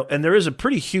there is a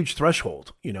pretty huge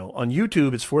threshold. On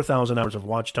YouTube, it's 4,000 hours of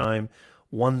watch time,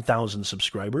 1,000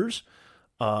 subscribers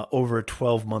over a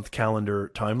 12-month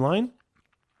calendar timeline.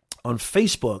 On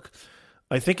Facebook,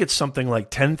 I think it's something like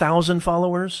 10,000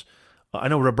 followers. I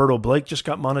know Roberto Blake just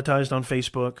got monetized on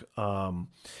Facebook.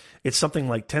 It's something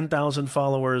like 10,000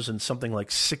 followers and something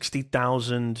like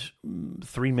 60,000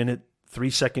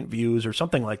 3-second views or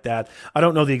something like that. I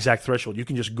don't know the exact threshold. You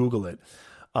can just Google it.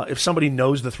 If somebody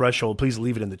knows the threshold, please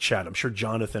leave it in the chat. I'm sure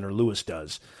Jonathan or Lewis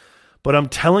does. But I'm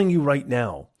telling you right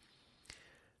now,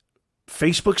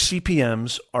 Facebook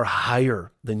CPMs are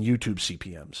higher than YouTube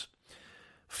CPMs.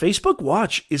 Facebook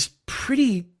Watch is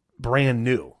pretty brand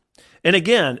new. And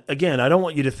again, I don't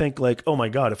want you to think like, oh my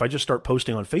God, if I just start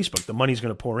posting on Facebook, the money's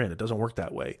going to pour in. It doesn't work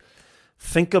that way.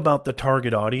 Think about the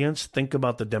target audience. Think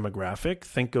about the demographic.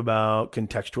 Think about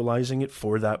contextualizing it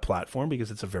for that platform, because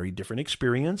it's a very different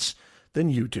experience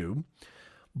than YouTube.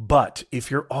 But if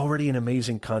you're already an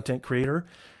amazing content creator,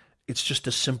 it's just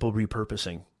a simple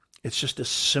repurposing.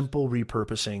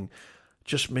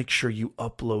 Just make sure you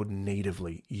upload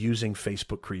natively using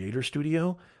Facebook Creator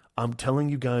Studio. I'm telling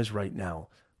you guys right now,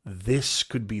 this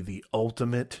could be the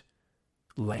ultimate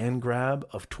land grab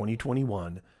of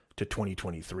 2021 to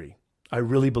 2023. I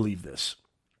really believe this.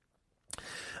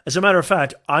 As a matter of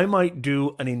fact, I might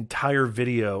do an entire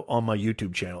video on my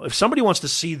YouTube channel. If somebody wants to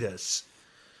see this,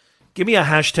 give me a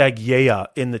hashtag yeah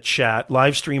in the chat.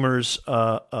 Live streamers,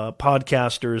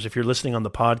 podcasters, if you're listening on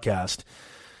the podcast,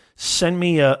 send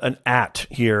me an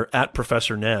here, at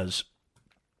Professor Nez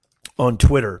on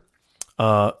Twitter.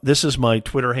 This is my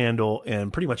Twitter handle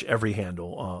and pretty much every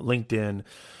handle, LinkedIn,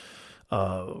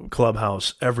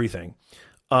 Clubhouse, everything.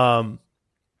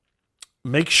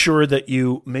 Make sure that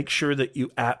you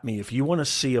at me if you want to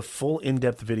see a full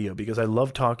in-depth video, because I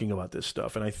love talking about this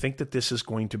stuff. And I think that this is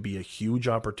going to be a huge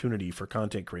opportunity for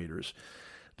content creators.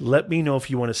 Let me know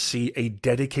if you want to see a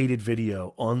dedicated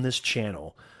video on this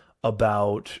channel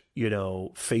about,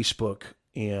 Facebook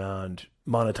and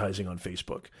monetizing on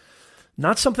Facebook.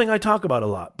 Not something I talk about a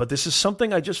lot, but this is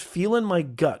something I just feel in my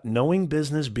gut, knowing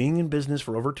business, being in business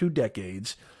for over 2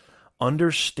 decades,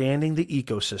 understanding the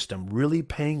ecosystem, really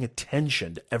paying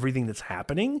attention to everything that's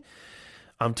happening.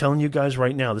 I'm telling you guys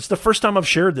right now, this is the first time I've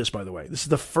shared this, by the way. This is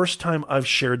the first time I've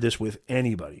shared this with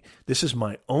anybody. This is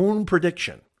my own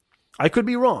prediction. I could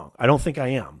be wrong. I don't think I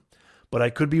am, but I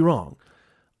could be wrong.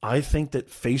 I think that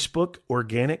Facebook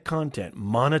organic content,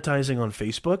 monetizing on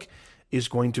Facebook, is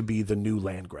going to be the new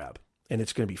land grab. And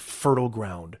it's going to be fertile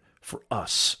ground for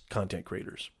us content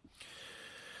creators.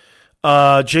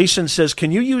 Jason says,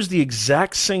 can you use the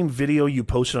exact same video you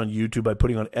posted on YouTube by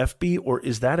putting on FB, or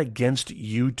is that against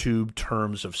YouTube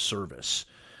terms of service?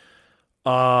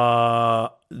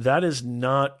 That is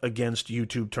not against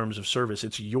YouTube terms of service.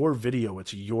 It's your video.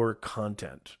 It's your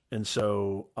content. And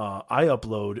so I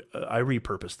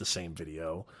repurpose the same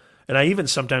video. And I even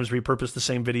sometimes repurpose the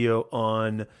same video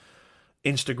on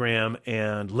Instagram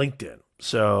and LinkedIn.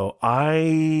 So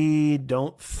I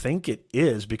don't think it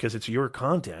is, because it's your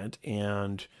content.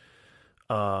 And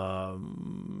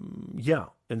yeah.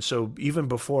 And so even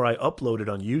before I upload it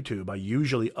on YouTube, I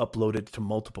usually upload it to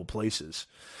multiple places.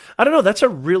 I don't know. That's a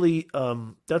really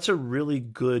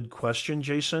good question,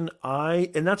 Jason.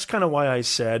 And that's kind of why I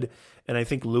said, and I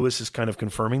think Lewis is kind of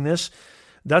confirming this.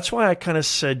 That's why I kind of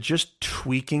said just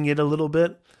tweaking it a little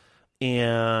bit,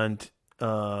 and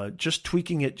just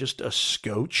tweaking it just a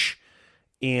scotch,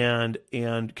 and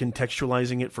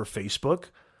contextualizing it for Facebook.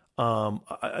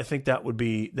 I think that would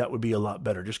be a lot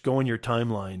better. Just go in your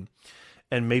timeline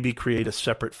and maybe create a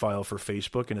separate file for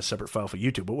Facebook and a separate file for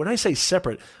YouTube. But when I say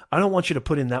separate, I don't want you to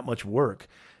put in that much work.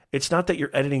 It's not that you're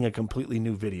editing a completely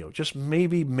new video, just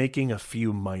maybe making a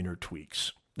few minor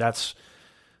tweaks. That's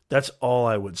all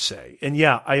I would say. And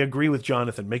yeah, I agree with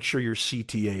Jonathan. Make sure your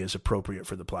CTA is appropriate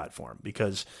for the platform,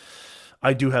 because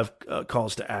I do have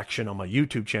calls to action on my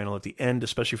YouTube channel at the end,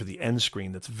 especially for the end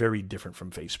screen. That's very different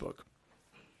from Facebook.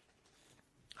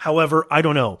 However, I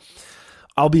don't know.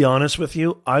 I'll be honest with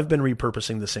you. I've been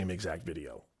repurposing the same exact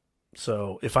video.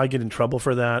 So if I get in trouble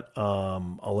for that,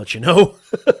 I'll let you know.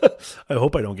 I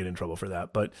hope I don't get in trouble for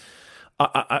that. But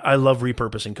I love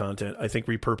repurposing content. I think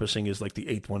repurposing is like the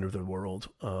eighth wonder of the world,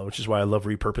 which is why I love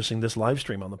repurposing this live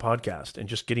stream on the podcast and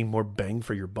just getting more bang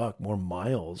for your buck, more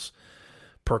miles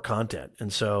per content.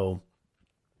 And so,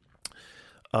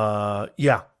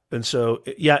 yeah. And so,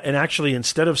 yeah. And actually,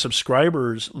 instead of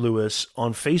subscribers, Lewis,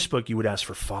 on Facebook, you would ask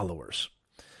for followers.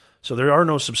 So there are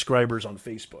no subscribers on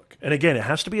Facebook. And again, it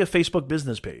has to be a Facebook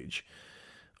business page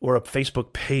or a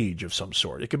Facebook page of some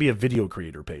sort. It could be a video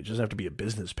creator page. It doesn't have to be a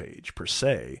business page per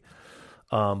se.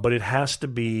 But it has to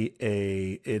be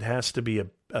a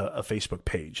Facebook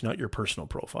page, not your personal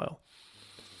profile.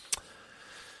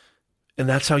 And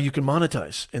that's how you can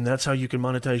monetize. And that's how you can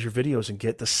monetize your videos and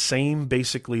get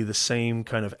basically the same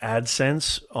kind of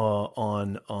AdSense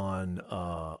on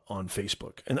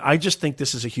Facebook. And I just think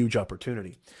this is a huge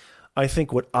opportunity. I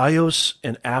think what iOS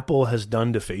and Apple has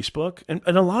done to Facebook, and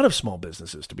a lot of small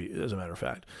businesses, as a matter of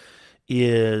fact,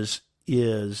 is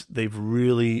they've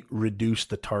really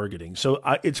reduced the targeting. So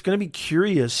it's going to be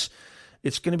curious.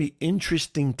 It's going to be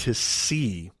interesting to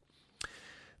see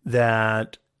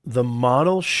that the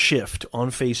model shift on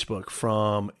Facebook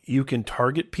from you can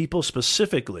target people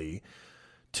specifically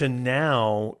to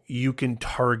now you can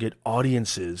target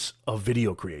audiences of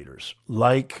video creators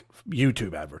like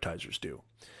YouTube advertisers do.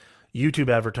 YouTube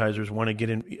advertisers want to get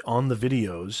in on the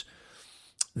videos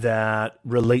that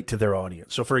relate to their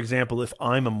audience. So for example, if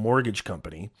I'm a mortgage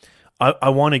company, I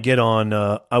want to get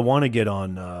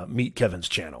on Meet Kevin's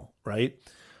channel, right?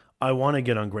 I want to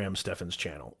get on Graham Stephan's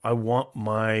channel. I want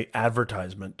my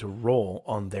advertisement to roll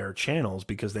on their channels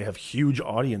because they have huge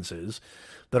audiences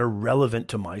that are relevant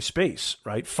to my space,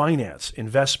 right? Finance,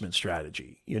 investment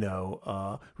strategy,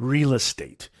 real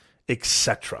estate,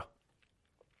 etc.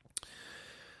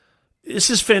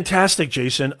 This is fantastic,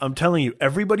 Jason. I'm telling you,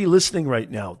 everybody listening right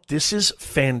now, this is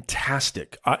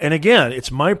fantastic. And again,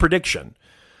 it's my prediction.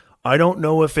 I don't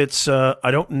know if it's going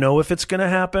to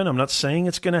happen. I'm not saying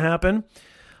it's going to happen.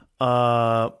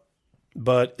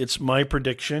 But it's my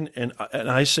prediction, and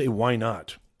I say, why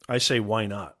not? I say, why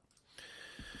not?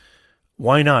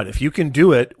 Why not? If you can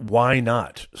do it, why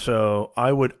not? So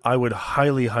I would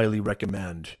highly, highly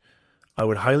recommend. I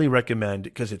would highly recommend,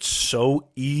 because it's so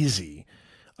easy.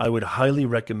 I would highly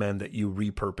recommend that you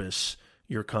repurpose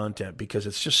your content, because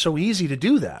it's just so easy to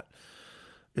do that.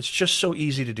 It's just so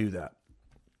easy to do that.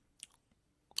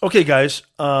 Okay, guys.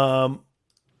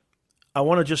 I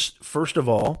want to just, first of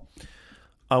all,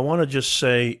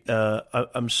 say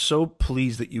I'm so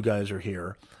pleased that you guys are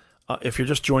here. If you're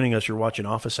just joining us, you're watching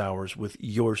Office Hours with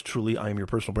yours truly. I am your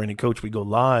personal branding coach. We go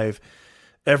live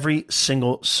every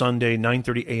single Sunday,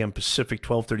 9:30 a.m. Pacific,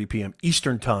 12:30 p.m.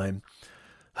 Eastern Time,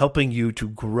 helping you to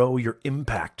grow your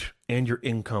impact and your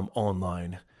income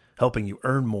online, helping you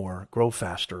earn more, grow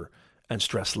faster, and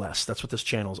stress less. That's what this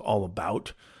channel is all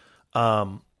about.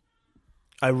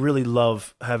 I really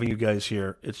love having you guys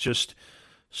here. It's just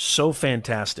so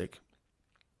fantastic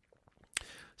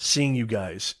seeing you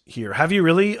guys here. Have you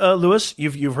really, Lewis?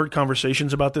 You've heard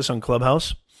conversations about this on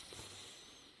Clubhouse?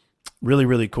 Really,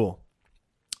 really cool.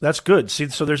 That's good. See,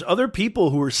 so there's other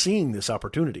people who are seeing this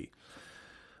opportunity.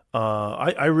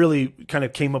 I really kind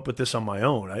of came up with this on my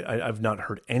own. I've not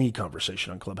heard any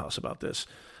conversation on Clubhouse about this,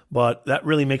 but that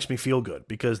really makes me feel good,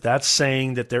 because that's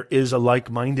saying that there is a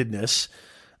like-mindedness,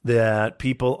 that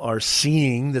people are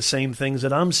seeing the same things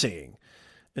that I'm seeing.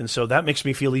 And so that makes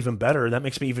me feel even better. That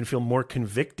makes me even feel more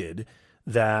convicted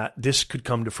that this could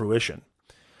come to fruition.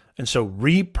 And so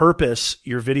repurpose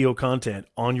your video content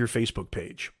on your Facebook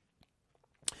page.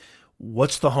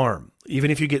 What's the harm? Even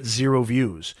if you get 0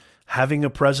 views, having a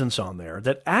presence on there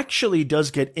that actually does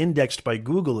get indexed by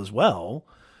Google as well,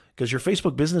 because your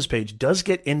Facebook business page does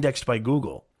get indexed by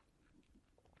Google.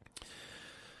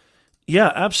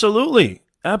 Yeah, absolutely.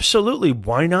 Absolutely.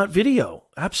 Why not video?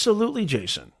 Absolutely,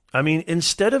 Jason. I mean,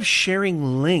 instead of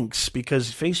sharing links,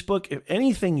 because Facebook, if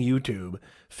anything YouTube,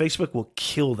 Facebook will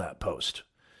kill that post.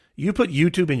 You put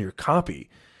YouTube in your copy,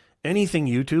 anything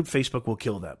YouTube, Facebook will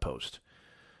kill that post.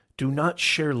 Do not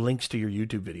share links to your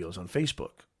YouTube videos on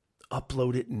Facebook.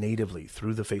 Upload it natively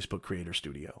through the Facebook Creator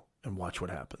Studio and watch what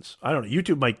happens. I don't know.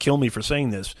 YouTube might kill me for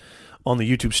saying this on the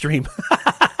YouTube stream.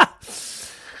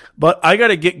 But I got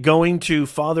to get going to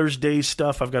Father's Day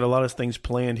stuff. I've got a lot of things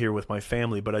planned here with my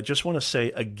family, but I just want to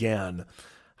say again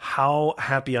how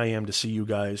happy I am to see you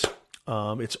guys.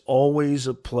 It's always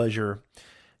a pleasure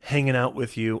hanging out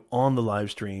with you on the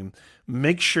live stream.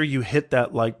 Make sure you hit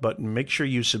that like button. Make sure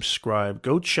you subscribe.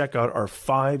 Go check out our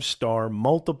 5-star,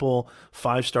 multiple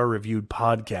 5-star reviewed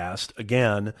podcast.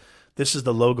 Again, this is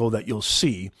the logo that you'll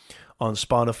see on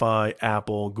Spotify,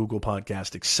 Apple, Google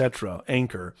Podcast, etc.,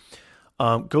 Anchor.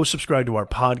 Go subscribe to our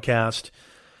podcast.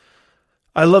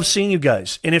 I love seeing you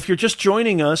guys. And if you're just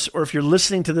joining us or if you're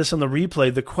listening to this on the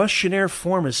replay, the questionnaire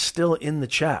form is still in the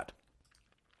chat.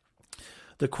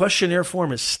 The questionnaire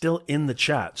form is still in the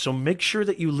chat. So make sure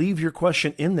that you leave your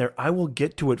question in there. I will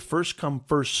get to it first come,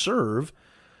 first serve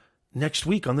next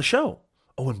week on the show.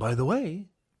 Oh, and by the way,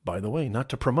 not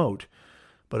to promote,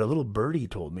 but a little birdie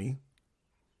told me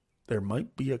there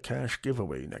might be a cash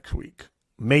giveaway next week.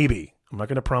 Maybe. I'm not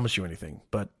going to promise you anything,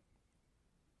 but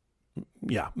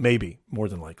yeah, maybe, more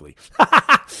than likely.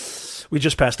 We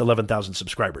just passed 11,000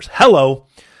 subscribers. Hello.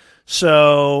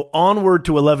 So onward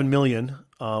to 11 million.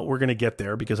 We're going to get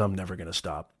there because I'm never going to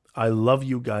stop. I love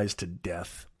you guys to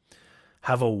death.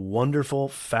 Have a wonderful,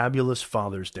 fabulous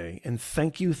Father's Day. And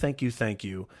thank you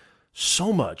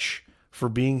so much for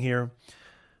being here.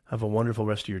 Have a wonderful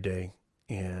rest of your day.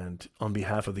 And on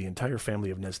behalf of the entire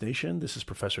family of Nez Nation, this is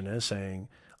Professor Nez saying,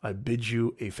 I bid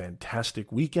you a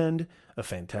fantastic weekend, a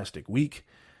fantastic week,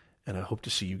 and I hope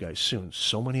to see you guys soon.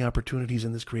 So many opportunities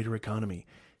in this creator economy.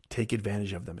 Take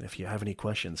advantage of them. And if you have any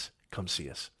questions, come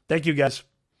see us. Thank you, guys.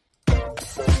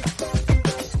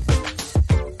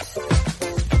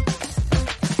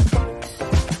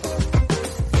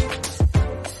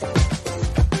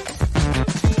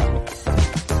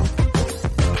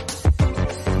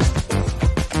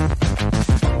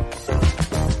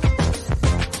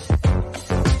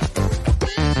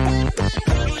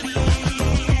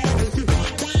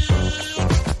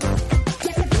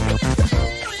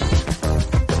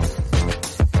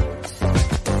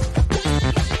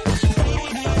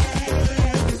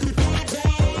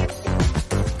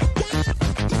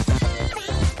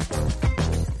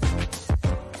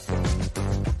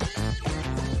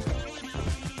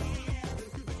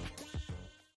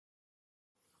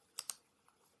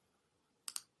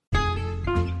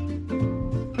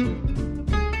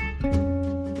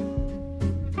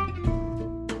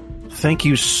 Thank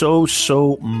you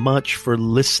so much for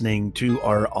listening to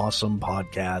our awesome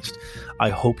podcast. I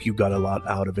hope you got a lot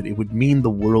out of it. It would mean the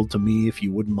world to me if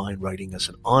you wouldn't mind writing us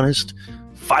an honest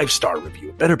 5-star review.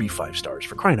 It better be 5 stars,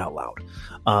 for crying out loud,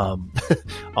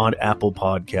 on Apple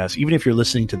Podcasts. Even if you're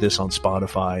listening to this on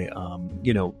Spotify,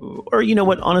 or you know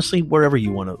what, honestly, wherever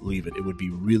you want to leave it, it would be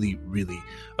really, really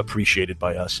appreciated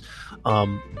by us.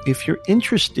 If you're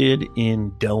interested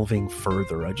in delving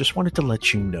further, I just wanted to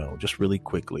let you know, just really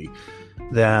quickly,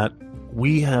 that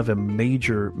we have a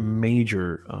major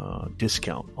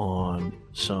discount on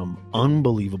some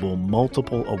unbelievable,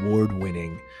 multiple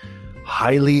award-winning,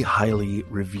 highly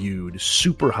reviewed,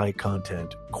 super high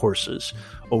content courses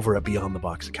over at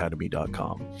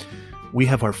beyondtheboxacademy.com. We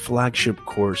have our flagship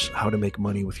course, How to Make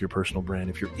Money with Your Personal Brand.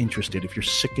 If you're interested, if you're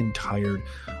sick and tired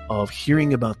of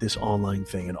hearing about this online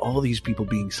thing and all these people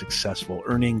being successful,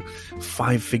 earning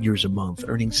 5 figures a month,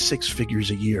 earning 6 figures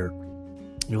a year,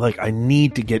 you're like, I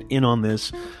need to get in on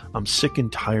this. I'm sick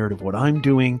and tired of what I'm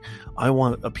doing. I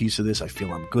want a piece of this. I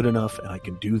feel I'm good enough and I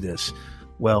can do this.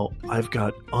 Well, I've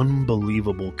got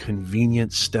unbelievable,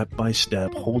 convenient,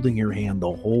 step-by-step, holding your hand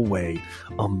the whole way,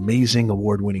 amazing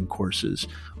award-winning courses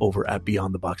over at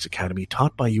Beyond the Box Academy,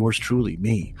 taught by yours truly,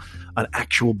 me, an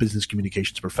actual business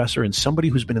communications professor and somebody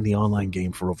who's been in the online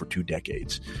game for over 2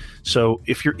 decades. So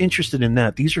if you're interested in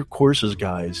that, these are courses,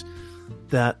 guys,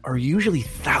 that are usually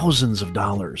thousands of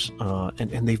dollars,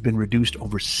 and they've been reduced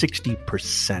over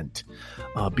 60%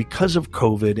 because of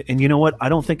COVID. And you know what? I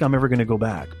don't think I'm ever going to go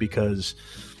back because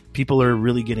people are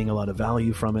really getting a lot of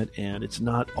value from it, and it's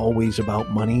not always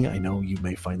about money. I know you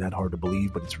may find that hard to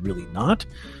believe, but it's really not.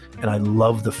 And I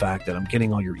love the fact that I'm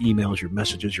getting all your emails, your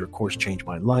messages. Your course changed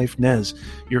my life. Nez,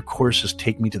 your courses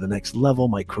take me to the next level,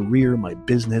 my career, my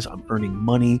business. I'm earning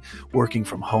money, working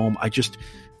from home.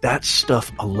 That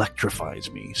stuff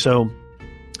electrifies me. So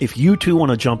if you too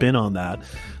want to jump in on that,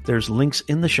 there's links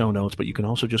in the show notes, but you can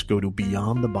also just go to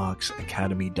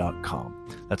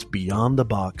beyondtheboxacademy.com. That's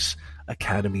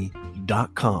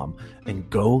beyondtheboxacademy.com and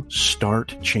go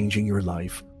start changing your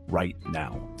life right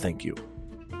now. Thank you.